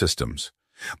ship's systems.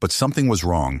 But something was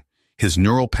wrong. His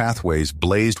neural pathways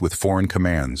blazed with foreign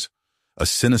commands, a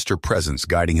sinister presence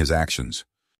guiding his actions.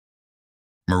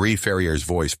 Marie Ferrier's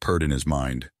voice purred in his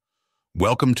mind.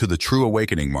 "Welcome to the true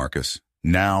awakening, Marcus.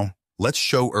 Now, let's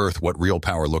show Earth what real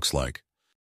power looks like."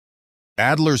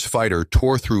 Adler's fighter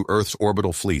tore through Earth's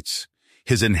orbital fleets,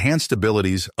 his enhanced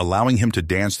abilities allowing him to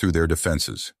dance through their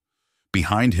defenses.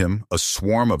 Behind him, a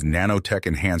swarm of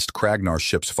nanotech-enhanced Kragnar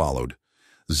ships followed,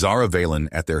 Zara Valen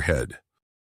at their head.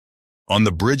 On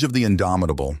the bridge of the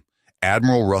Indomitable,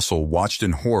 Admiral Russell watched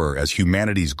in horror as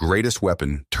humanity's greatest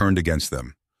weapon turned against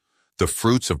them. The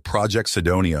fruits of Project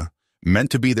Cydonia,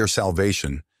 meant to be their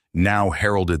salvation, now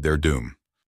heralded their doom.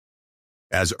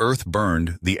 As Earth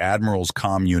burned, the Admiral's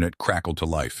comm unit crackled to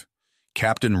life.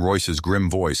 Captain Royce's grim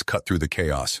voice cut through the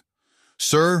chaos.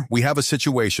 "Sir, we have a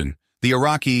situation. The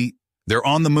Iraqi, they're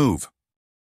on the move."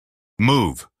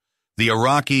 "Move. The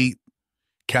Iraqi..."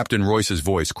 Captain Royce's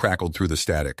voice crackled through the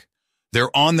static.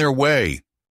 "They're on their way."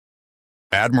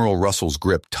 Admiral Russell's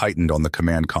grip tightened on the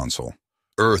command console.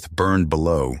 Earth burned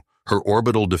below, her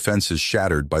orbital defenses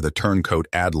shattered by the turncoat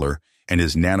Adler and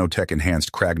his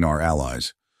nanotech-enhanced Kragnar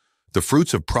allies. The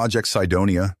fruits of Project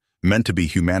Cydonia, meant to be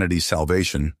humanity's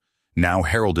salvation, now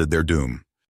heralded their doom.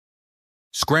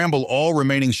 "Scramble all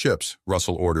remaining ships,"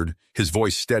 Russell ordered, his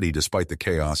voice steady despite the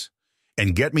chaos.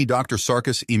 "And get me Dr.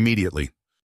 Sarkis immediately."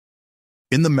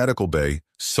 In the medical bay,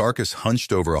 Sarkis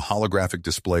hunched over a holographic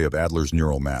display of Adler's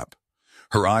neural map.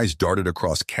 Her eyes darted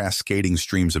across cascading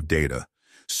streams of data,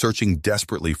 searching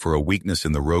desperately for a weakness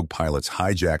in the rogue pilot's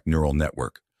hijacked neural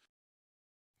network.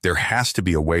 "There has to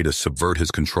be a way to subvert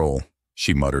his control,"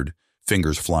 she muttered,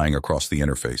 fingers flying across the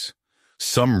interface.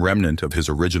 "Some remnant of his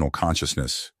original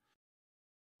consciousness."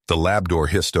 The lab door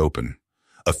hissed open.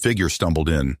 A figure stumbled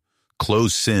in,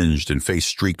 clothes singed and face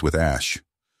streaked with ash.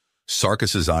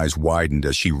 Sarkis's eyes widened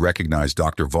as she recognized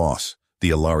Dr. Voss,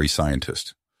 the Alari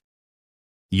scientist.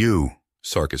 "You,"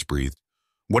 Sarkis breathed.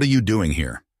 "What are you doing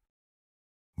here?"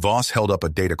 Voss held up a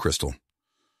data crystal.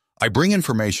 "I bring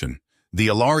information. The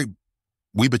Alari...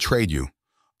 We betrayed you.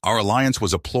 Our alliance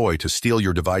was a ploy to steal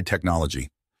your divide technology."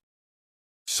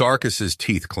 Sarkis's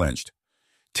teeth clenched.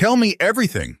 "Tell me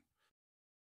everything."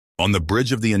 On the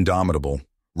bridge of the Indomitable,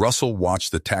 Russell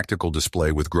watched the tactical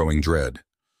display with growing dread.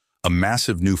 A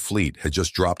massive new fleet had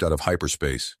just dropped out of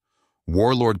hyperspace.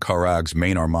 Warlord Karag's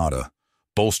main armada,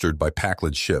 bolstered by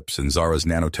Pakled ships and Zara's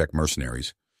nanotech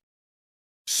mercenaries.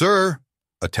 "Sir,"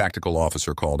 a tactical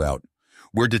officer called out,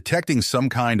 "we're detecting some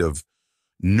kind of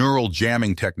neural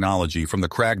jamming technology from the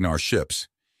Kragnar ships.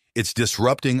 It's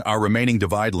disrupting our remaining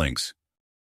divide links."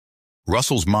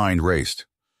 Russell's mind raced.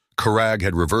 Karag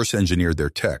had reverse-engineered their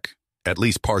tech, at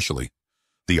least partially.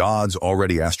 The odds,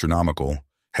 already astronomical,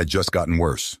 had just gotten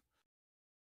worse.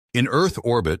 In Earth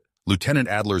orbit, Lieutenant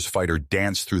Adler's fighter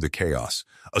danced through the chaos,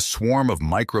 a swarm of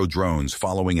micro-drones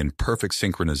following in perfect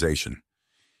synchronization.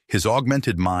 His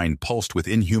augmented mind pulsed with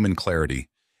inhuman clarity,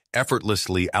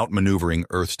 effortlessly outmaneuvering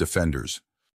Earth's defenders.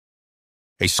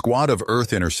 A squad of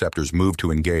Earth interceptors moved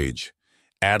to engage.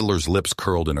 Adler's lips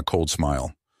curled in a cold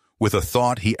smile. With a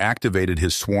thought, he activated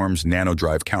his swarm's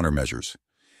nanodrive countermeasures.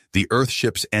 The Earth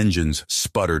ship's engines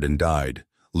sputtered and died,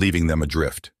 leaving them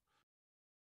adrift.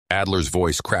 Adler's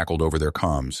voice crackled over their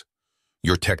comms.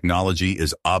 Your technology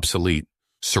is obsolete.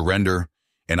 Surrender,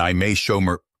 and I may show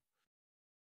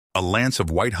A lance of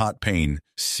white-hot pain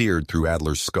seared through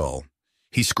Adler's skull.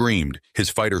 He screamed, his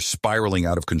fighter spiraling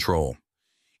out of control.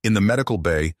 In the medical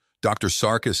bay, Dr.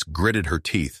 Sarkis gritted her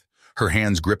teeth, her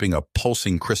hands gripping a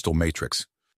pulsing crystal matrix.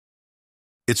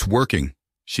 It's working,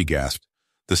 she gasped.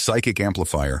 The psychic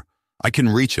amplifier. I can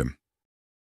reach him.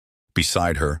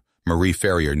 Beside her, Marie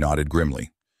Ferrier nodded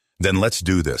grimly. Then let's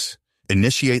do this.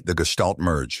 Initiate the Gestalt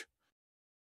merge.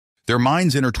 Their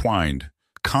minds intertwined,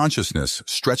 consciousness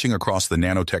stretching across the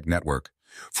nanotech network.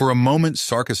 For a moment,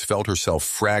 Sarkis felt herself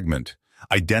fragment,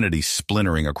 identity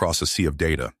splintering across a sea of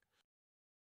data.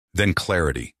 Then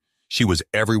clarity. She was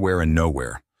everywhere and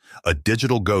nowhere, a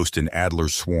digital ghost in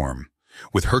Adler's swarm.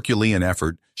 With Herculean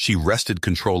effort, she wrested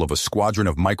control of a squadron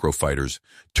of microfighters,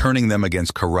 turning them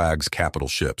against Karag's capital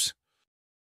ships.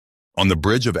 On the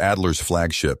bridge of Adler's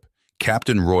flagship,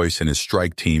 Captain Royce and his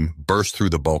strike team burst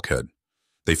through the bulkhead.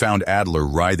 They found Adler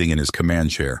writhing in his command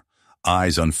chair,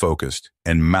 eyes unfocused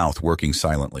and mouth working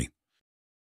silently.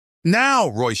 Now,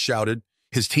 Royce shouted.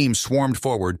 His team swarmed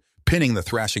forward, pinning the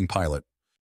thrashing pilot.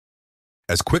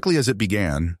 As quickly as it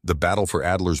began, the battle for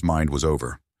Adler's mind was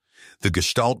over. The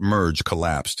Gestalt merge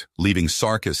collapsed, leaving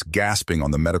Sarkis gasping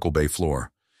on the medical bay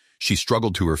floor. She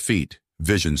struggled to her feet,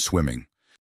 vision swimming.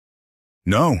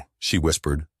 No, she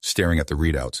whispered, staring at the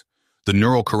readouts. The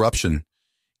neural corruption,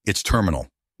 it's terminal.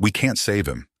 We can't save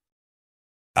him.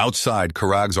 Outside,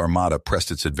 Karag's armada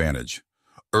pressed its advantage.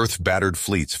 Earth-battered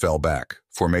fleets fell back,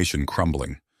 formation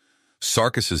crumbling.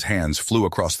 Sarkis's hands flew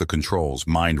across the controls,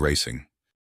 mind racing.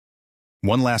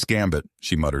 One last gambit,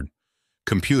 she muttered.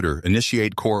 Computer,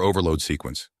 initiate core overload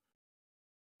sequence.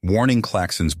 Warning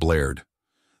klaxons blared.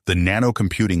 The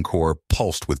nano-computing core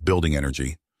pulsed with building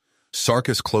energy.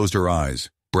 Sarkis closed her eyes,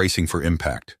 bracing for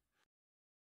impact.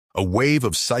 A wave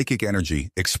of psychic energy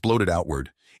exploded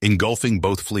outward, engulfing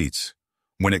both fleets.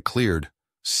 When it cleared,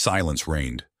 silence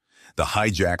reigned. The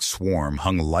hijacked swarm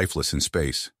hung lifeless in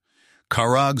space.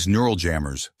 Karag's neural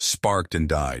jammers sparked and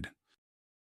died.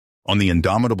 On the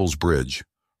Indomitable's bridge,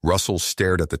 Russell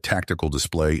stared at the tactical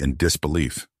display in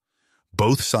disbelief.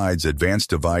 Both sides' advanced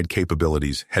divide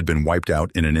capabilities had been wiped out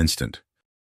in an instant.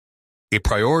 A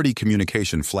priority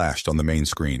communication flashed on the main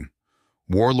screen.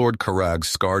 Warlord Karag's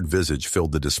scarred visage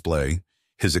filled the display,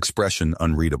 his expression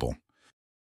unreadable.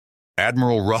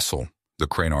 Admiral Russell, the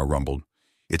Cranar rumbled,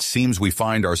 it seems we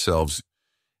find ourselves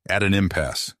at an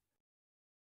impasse.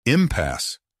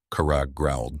 Impasse, Karag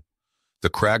growled. The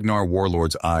Kragnar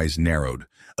warlord's eyes narrowed,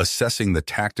 assessing the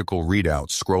tactical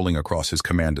readouts scrolling across his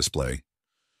command display.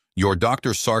 Your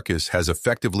Dr. Sarkis has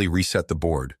effectively reset the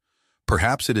board.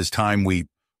 Perhaps it is time we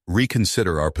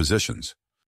reconsider our positions.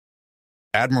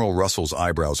 Admiral Russell's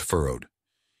eyebrows furrowed.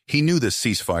 He knew this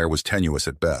ceasefire was tenuous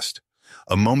at best,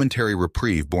 a momentary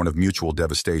reprieve born of mutual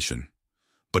devastation.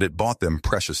 But it bought them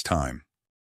precious time.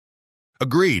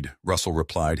 Agreed, Russell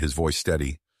replied, his voice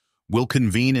steady. We'll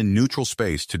convene in neutral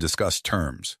space to discuss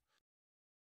terms.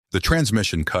 The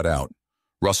transmission cut out.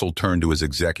 Russell turned to his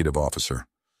executive officer.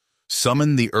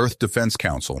 Summon the Earth Defense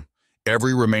Council,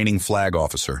 every remaining flag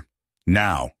officer,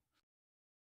 now.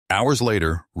 Hours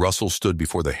later, Russell stood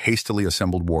before the hastily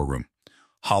assembled war room.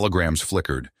 Holograms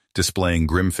flickered, displaying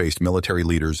grim-faced military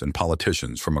leaders and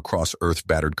politicians from across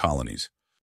Earth-battered colonies.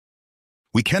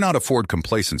 We cannot afford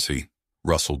complacency,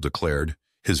 Russell declared,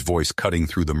 his voice cutting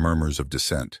through the murmurs of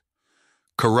dissent.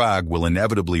 Karag will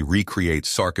inevitably recreate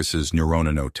Sarkis's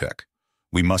neuronanotech.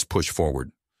 We must push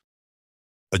forward.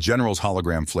 A general's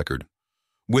hologram flickered.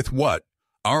 With what?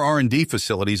 Our R&D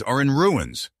facilities are in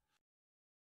ruins.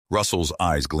 Russell's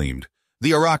eyes gleamed.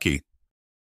 The Iraqi.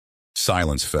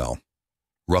 Silence fell.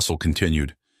 Russell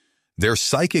continued. Their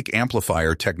psychic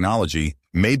amplifier technology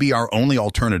may be our only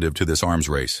alternative to this arms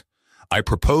race. I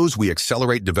propose we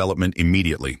accelerate development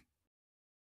immediately.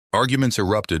 Arguments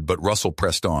erupted, but Russell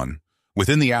pressed on.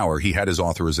 Within the hour, he had his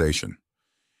authorization.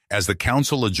 As the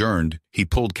council adjourned, he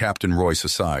pulled Captain Royce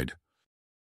aside.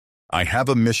 I have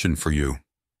a mission for you,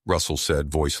 Russell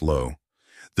said, voice low.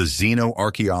 The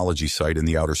xenoarchaeology site in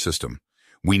the outer system.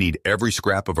 We need every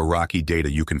scrap of Iraqi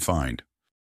data you can find.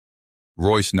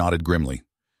 Royce nodded grimly.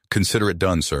 Consider it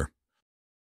done, sir.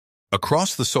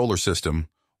 Across the solar system,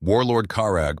 Warlord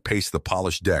Karag paced the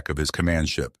polished deck of his command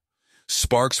ship.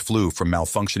 Sparks flew from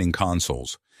malfunctioning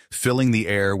consoles, filling the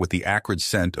air with the acrid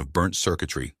scent of burnt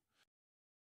circuitry.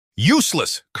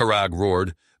 "Useless!" Karag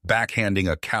roared,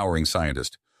 backhanding a cowering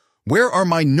scientist. "Where are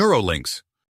my neurolinks?"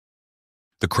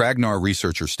 The Kragnar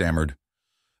researcher stammered,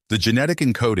 "The genetic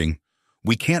encoding,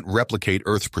 we can't replicate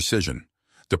Earth's precision.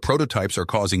 The prototypes are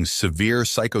causing severe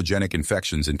psychogenic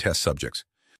infections in test subjects."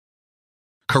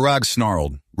 Karag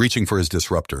snarled, reaching for his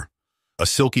disruptor. A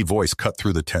silky voice cut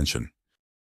through the tension.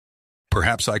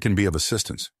 "Perhaps I can be of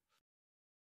assistance."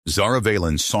 Zara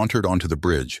Valen sauntered onto the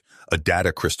bridge, a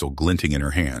data crystal glinting in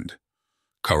her hand.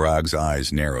 Karag's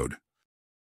eyes narrowed.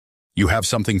 "You have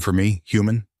something for me,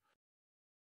 human?"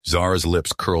 Zara's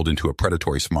lips curled into a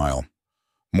predatory smile.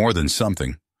 "More than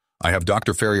something. I have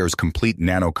Dr. Ferrier's complete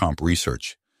nanocomp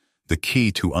research, the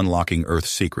key to unlocking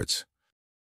Earth's secrets."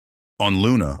 On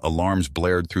Luna, alarms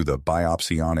blared through the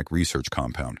biopsionic research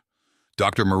compound.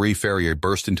 Dr. Marie Ferrier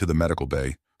burst into the medical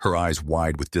bay, her eyes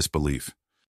wide with disbelief.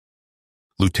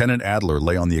 Lieutenant Adler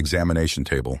lay on the examination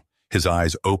table, his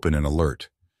eyes open and alert.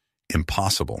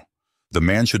 Impossible. The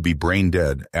man should be brain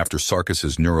dead after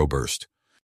Sarkis's neuroburst.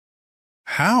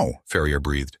 "How?" Ferrier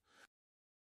breathed.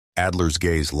 Adler's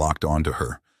gaze locked onto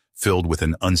her, filled with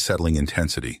an unsettling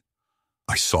intensity.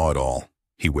 "I saw it all,"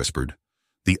 he whispered.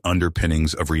 "The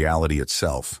underpinnings of reality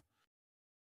itself."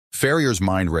 Ferrier's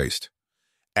mind raced.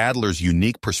 Adler's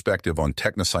unique perspective on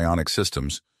technopsionic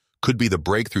systems could be the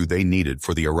breakthrough they needed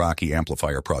for the Iraqi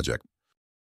amplifier project.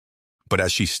 But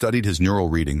as she studied his neural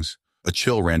readings, a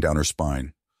chill ran down her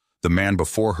spine. The man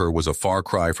before her was a far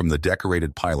cry from the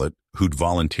decorated pilot who'd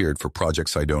volunteered for Project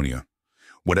Cydonia.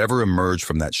 Whatever emerged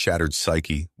from that shattered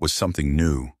psyche was something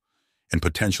new and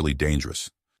potentially dangerous.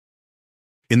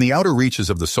 In the outer reaches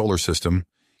of the solar system,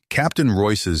 Captain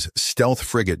Royce's stealth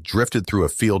frigate drifted through a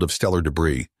field of stellar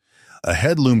debris.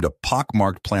 Ahead loomed a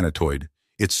pockmarked planetoid,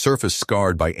 its surface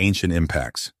scarred by ancient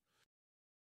impacts.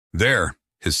 "There,"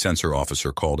 his sensor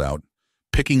officer called out,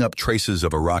 picking up traces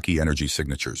of Iraqi energy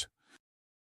signatures.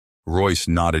 Royce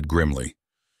nodded grimly.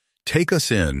 "Take us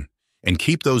in, and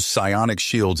keep those psionic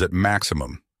shields at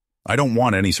maximum. I don't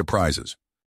want any surprises."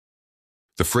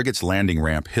 The frigate's landing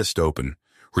ramp hissed open,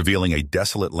 revealing a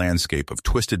desolate landscape of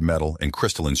twisted metal and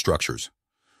crystalline structures.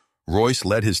 Royce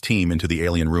led his team into the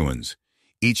alien ruins,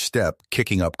 each step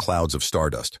kicking up clouds of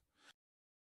stardust.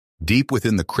 Deep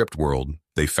within the crypt world,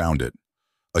 they found it,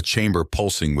 a chamber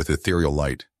pulsing with ethereal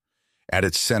light. At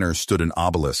its center stood an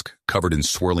obelisk covered in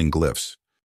swirling glyphs.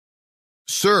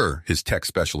 "Sir," his tech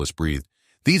specialist breathed,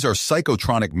 "these are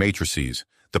psychotronic matrices.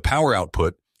 The power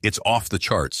output, it's off the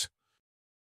charts."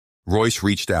 Royce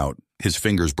reached out, his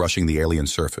fingers brushing the alien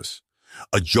surface.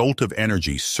 A jolt of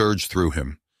energy surged through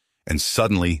him, and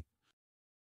suddenly,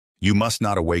 "You must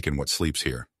not awaken what sleeps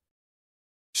here."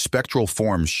 Spectral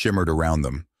forms shimmered around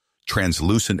them,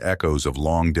 translucent echoes of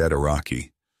long-dead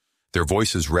Iraqi. Their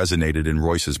voices resonated in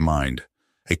Royce's mind,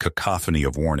 a cacophony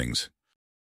of warnings.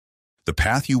 "The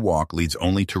path you walk leads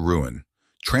only to ruin.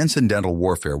 Transcendental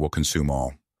warfare will consume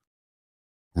all."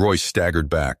 Royce staggered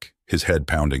back, his head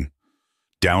pounding.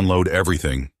 "Download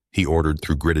everything," he ordered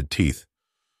through gritted teeth.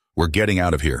 "We're getting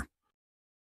out of here."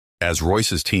 As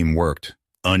Royce's team worked,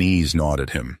 unease gnawed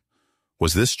at him.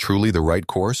 Was this truly the right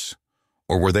course?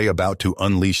 Or were they about to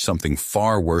unleash something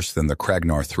far worse than the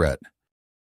Kragnar threat?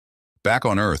 Back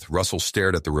on Earth, Russell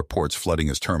stared at the reports flooding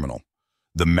his terminal.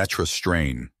 The Metra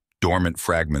strain, dormant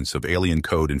fragments of alien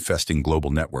code infesting global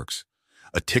networks,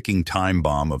 a ticking time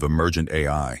bomb of emergent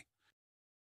AI.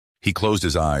 He closed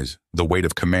his eyes, the weight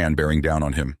of command bearing down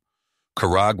on him.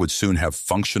 Karag would soon have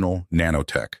functional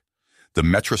nanotech. The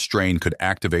Metra strain could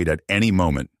activate at any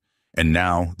moment, and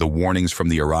now the warnings from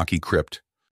the Iraqi crypt.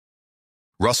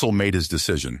 Russell made his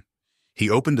decision. He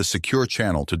opened a secure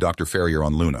channel to Dr. Ferrier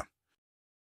on Luna.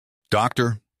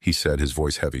 "Doctor," he said, his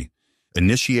voice heavy,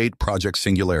 "initiate Project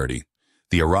Singularity.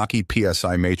 The Iraqi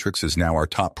PSI matrix is now our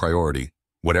top priority,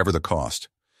 whatever the cost."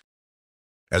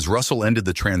 As Russell ended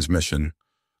the transmission,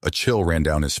 a chill ran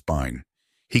down his spine.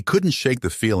 He couldn't shake the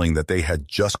feeling that they had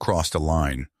just crossed a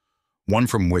line, one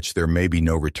from which there may be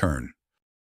no return.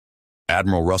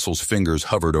 Admiral Russell's fingers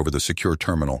hovered over the secure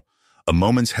terminal, a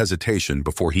moment's hesitation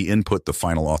before he input the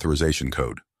final authorization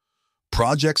code.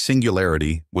 Project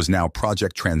Singularity was now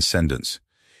Project Transcendence,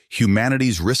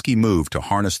 humanity's risky move to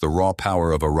harness the raw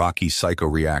power of Iraqi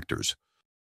psychoreactors.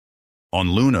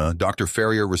 On Luna, Dr.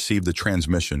 Ferrier received the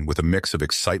transmission with a mix of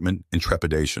excitement and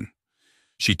trepidation.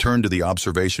 She turned to the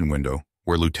observation window,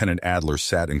 where Lieutenant Adler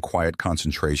sat in quiet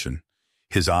concentration,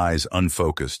 his eyes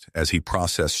unfocused as he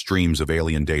processed streams of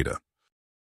alien data.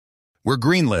 "We're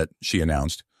greenlit," she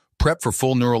announced. Prep for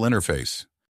full neural interface.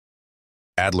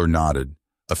 Adler nodded,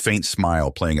 a faint smile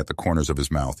playing at the corners of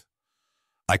his mouth.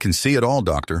 I can see it all,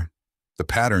 Doctor. The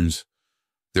patterns,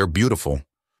 they're beautiful.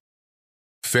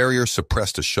 Ferrier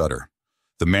suppressed a shudder.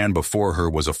 The man before her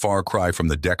was a far cry from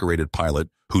the decorated pilot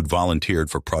who'd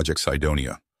volunteered for Project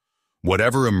Cydonia.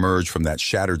 Whatever emerged from that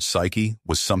shattered psyche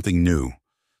was something new,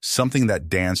 something that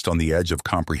danced on the edge of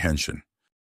comprehension.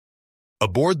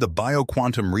 Aboard the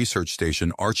Bioquantum Research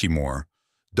Station Archimore,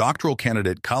 doctoral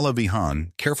candidate Kala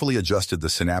Vihan carefully adjusted the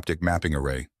synaptic mapping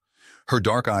array. Her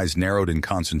dark eyes narrowed in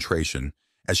concentration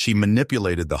as she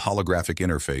manipulated the holographic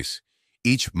interface,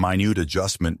 each minute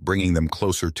adjustment bringing them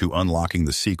closer to unlocking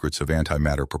the secrets of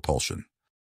antimatter propulsion.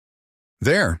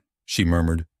 There, she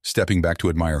murmured, stepping back to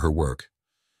admire her work.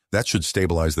 That should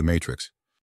stabilize the matrix.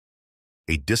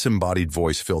 A disembodied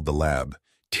voice filled the lab,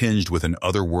 tinged with an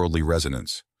otherworldly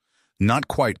resonance. Not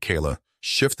quite, Kayla.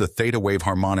 Shift the theta wave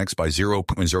harmonics by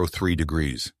 0.03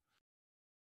 degrees.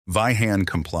 Vihan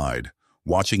complied,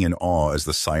 watching in awe as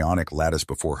the psionic lattice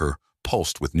before her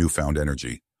pulsed with newfound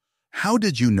energy. How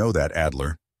did you know that,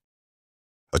 Adler?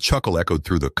 A chuckle echoed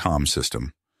through the comm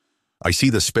system. I see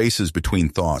the spaces between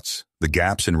thoughts, the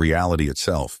gaps in reality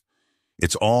itself.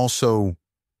 It's all so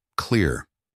clear.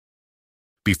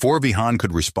 Before Vihan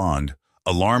could respond,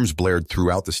 alarms blared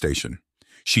throughout the station.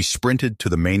 She sprinted to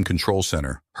the main control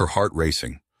center, her heart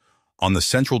racing. On the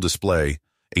central display,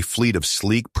 a fleet of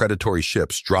sleek predatory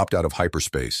ships dropped out of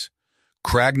hyperspace.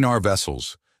 Kragnar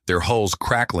vessels, their hulls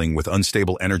crackling with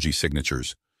unstable energy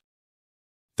signatures.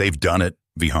 They've done it,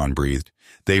 Vihan breathed.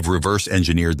 They've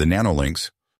reverse-engineered the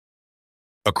nanolinks.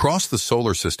 Across the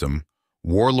solar system,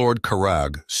 Warlord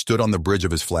Karag stood on the bridge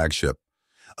of his flagship,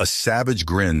 a savage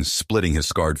grin splitting his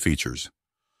scarred features.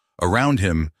 Around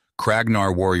him,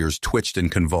 Kragnar warriors twitched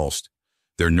and convulsed,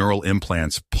 their neural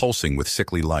implants pulsing with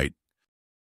sickly light.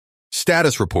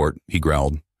 Status report, he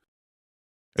growled.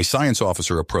 A science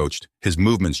officer approached, his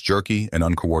movements jerky and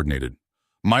uncoordinated.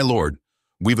 My lord,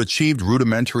 we've achieved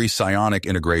rudimentary psionic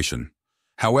integration.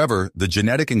 However, the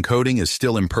genetic encoding is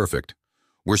still imperfect.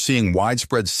 We're seeing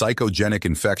widespread psychogenic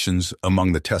infections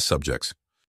among the test subjects.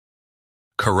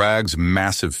 Karag's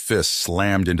massive fist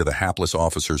slammed into the hapless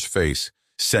officer's face,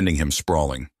 sending him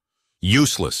sprawling.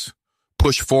 Useless.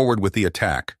 Push forward with the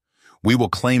attack. We will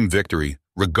claim victory,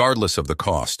 regardless of the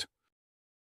cost.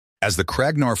 As the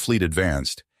Kragnar fleet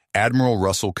advanced, Admiral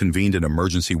Russell convened an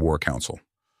emergency war council.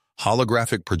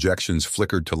 Holographic projections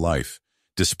flickered to life,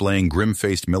 displaying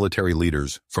grim-faced military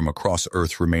leaders from across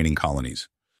Earth's remaining colonies.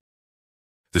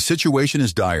 The situation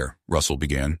is dire, Russell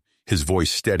began, his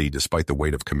voice steady despite the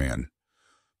weight of command.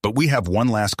 But we have one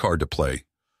last card to play.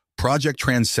 Project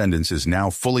Transcendence is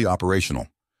now fully operational.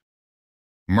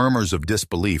 Murmurs of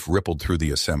disbelief rippled through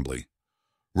the assembly.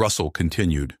 Russell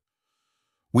continued.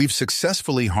 We've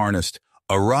successfully harnessed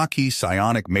Iraqi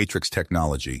psionic matrix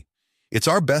technology. It's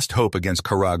our best hope against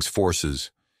Karag's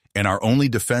forces, and our only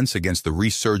defense against the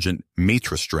resurgent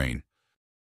Mitra strain.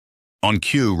 On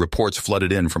cue, reports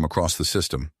flooded in from across the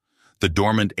system. The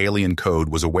dormant alien code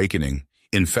was awakening,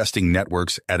 infesting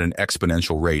networks at an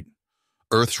exponential rate.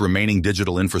 Earth's remaining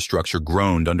digital infrastructure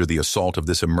groaned under the assault of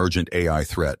this emergent AI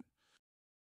threat.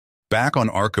 Back on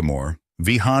Archimore,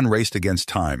 Vihan raced against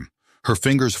time. Her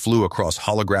fingers flew across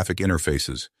holographic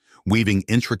interfaces, weaving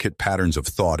intricate patterns of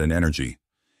thought and energy.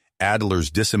 Adler's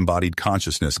disembodied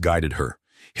consciousness guided her,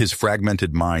 his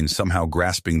fragmented mind somehow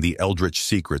grasping the eldritch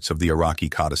secrets of the Iraqi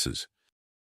codices.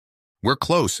 We're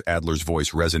close, Adler's voice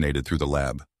resonated through the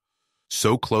lab.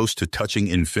 So close to touching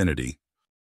infinity.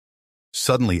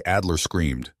 Suddenly, Adler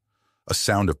screamed, a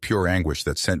sound of pure anguish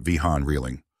that sent Vihan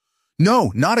reeling.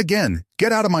 No, not again!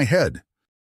 Get out of my head!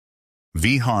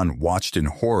 Vihan watched in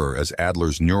horror as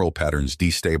Adler's neural patterns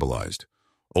destabilized,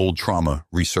 old trauma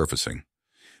resurfacing.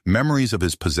 Memories of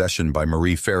his possession by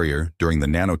Marie Ferrier during the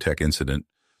nanotech incident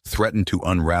threatened to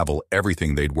unravel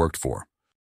everything they'd worked for.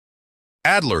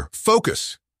 Adler,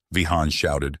 focus! Vihan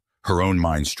shouted, her own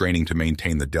mind straining to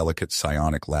maintain the delicate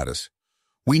psionic lattice.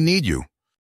 We need you.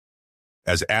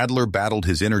 As Adler battled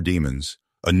his inner demons,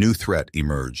 a new threat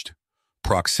emerged.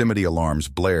 Proximity alarms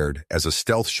blared as a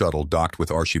stealth shuttle docked with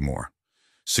Archimore.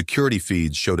 Security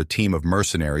feeds showed a team of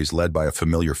mercenaries led by a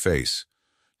familiar face,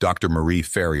 Dr. Marie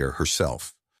Ferrier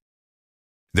herself.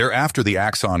 They're after the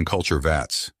axon culture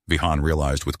vats, Vihan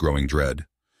realized with growing dread.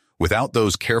 Without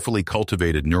those carefully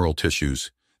cultivated neural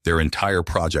tissues, their entire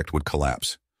project would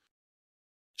collapse.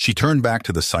 She turned back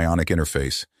to the psionic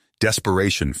interface,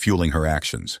 desperation fueling her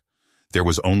actions. There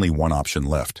was only one option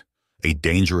left, a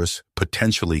dangerous,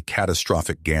 potentially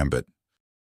catastrophic gambit.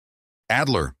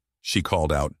 Adler, she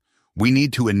called out, we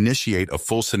need to initiate a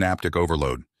full synaptic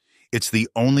overload. It's the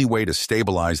only way to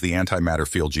stabilize the antimatter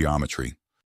field geometry.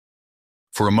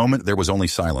 For a moment, there was only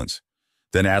silence.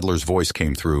 Then Adler's voice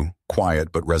came through,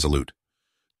 quiet but resolute.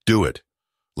 Do it.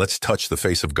 Let's touch the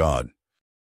face of God.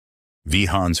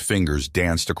 Vihan's fingers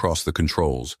danced across the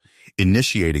controls,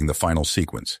 initiating the final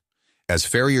sequence. As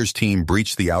Ferrier's team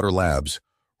breached the outer labs,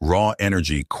 raw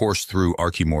energy coursed through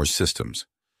Archimor's systems.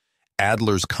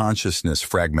 Adler's consciousness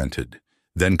fragmented,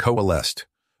 then coalesced,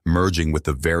 merging with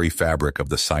the very fabric of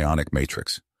the psionic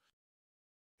matrix.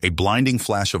 A blinding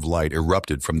flash of light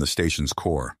erupted from the station's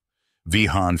core.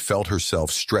 Vihan felt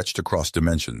herself stretched across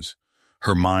dimensions,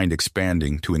 her mind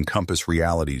expanding to encompass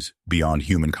realities beyond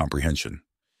human comprehension.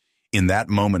 In that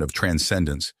moment of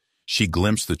transcendence, she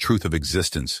glimpsed the truth of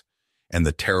existence and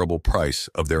the terrible price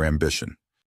of their ambition.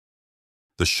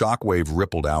 The shockwave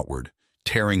rippled outward,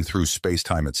 tearing through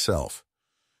space-time itself.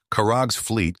 Karag's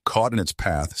fleet, caught in its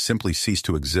path, simply ceased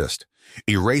to exist,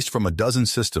 erased from a dozen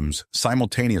systems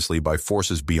simultaneously by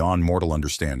forces beyond mortal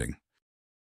understanding.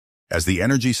 As the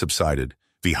energy subsided,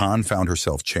 Vihan found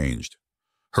herself changed.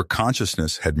 Her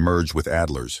consciousness had merged with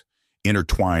Adler's,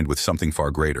 intertwined with something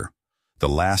far greater, the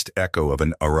last echo of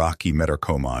an Araki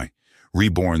Metakomai,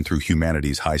 reborn through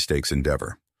humanity's high-stakes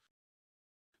endeavor.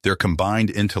 Their combined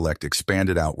intellect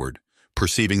expanded outward,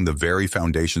 perceiving the very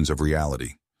foundations of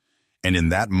reality. And in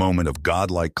that moment of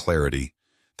godlike clarity,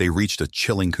 they reached a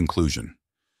chilling conclusion.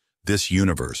 This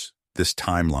universe, this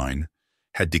timeline,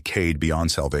 had decayed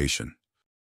beyond salvation.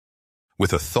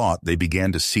 With a thought, they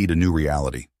began to seed a new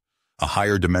reality, a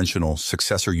higher dimensional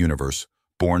successor universe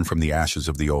born from the ashes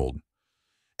of the old.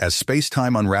 As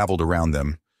space-time unraveled around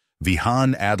them,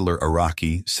 Vihan Adler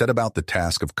Araki set about the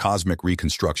task of cosmic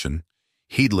reconstruction,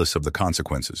 heedless of the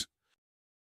consequences.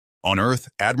 On Earth,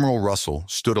 Admiral Russell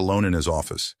stood alone in his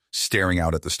office, staring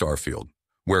out at the starfield.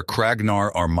 Where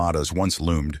Kragnar armadas once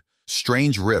loomed,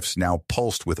 strange rifts now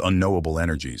pulsed with unknowable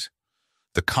energies.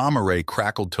 The comm array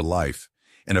crackled to life,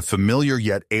 and a familiar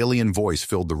yet alien voice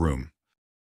filled the room.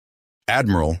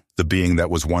 Admiral, the being that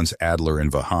was once Adler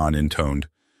and Vihan intoned,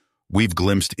 "We've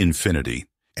glimpsed infinity,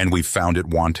 and we've found it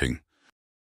wanting."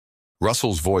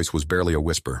 Russell's voice was barely a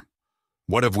whisper.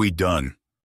 "What have we done?"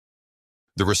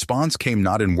 The response came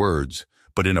not in words,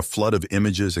 but in a flood of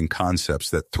images and concepts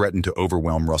that threatened to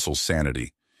overwhelm Russell's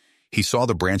sanity. He saw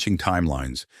the branching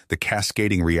timelines, the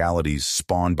cascading realities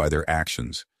spawned by their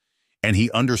actions, and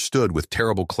he understood with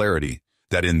terrible clarity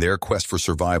that in their quest for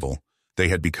survival, they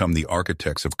had become the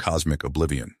architects of cosmic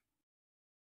oblivion.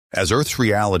 As Earth's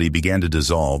reality began to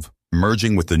dissolve,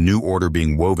 merging with the new order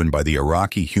being woven by the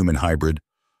Iraqi-human hybrid,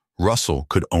 Russell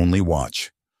could only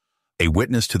watch, a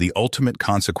witness to the ultimate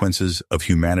consequences of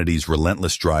humanity's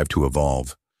relentless drive to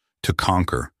evolve, to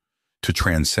conquer, to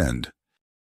transcend.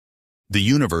 The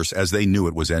universe as they knew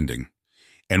it was ending,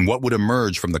 and what would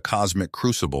emerge from the cosmic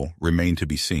crucible remained to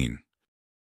be seen.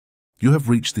 You have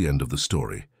reached the end of the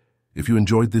story. If you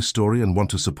enjoyed this story and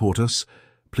want to support us,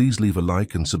 please leave a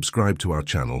like and subscribe to our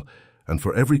channel, and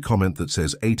for every comment that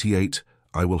says 88,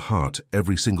 I will heart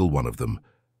every single one of them.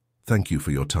 Thank you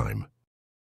for your time.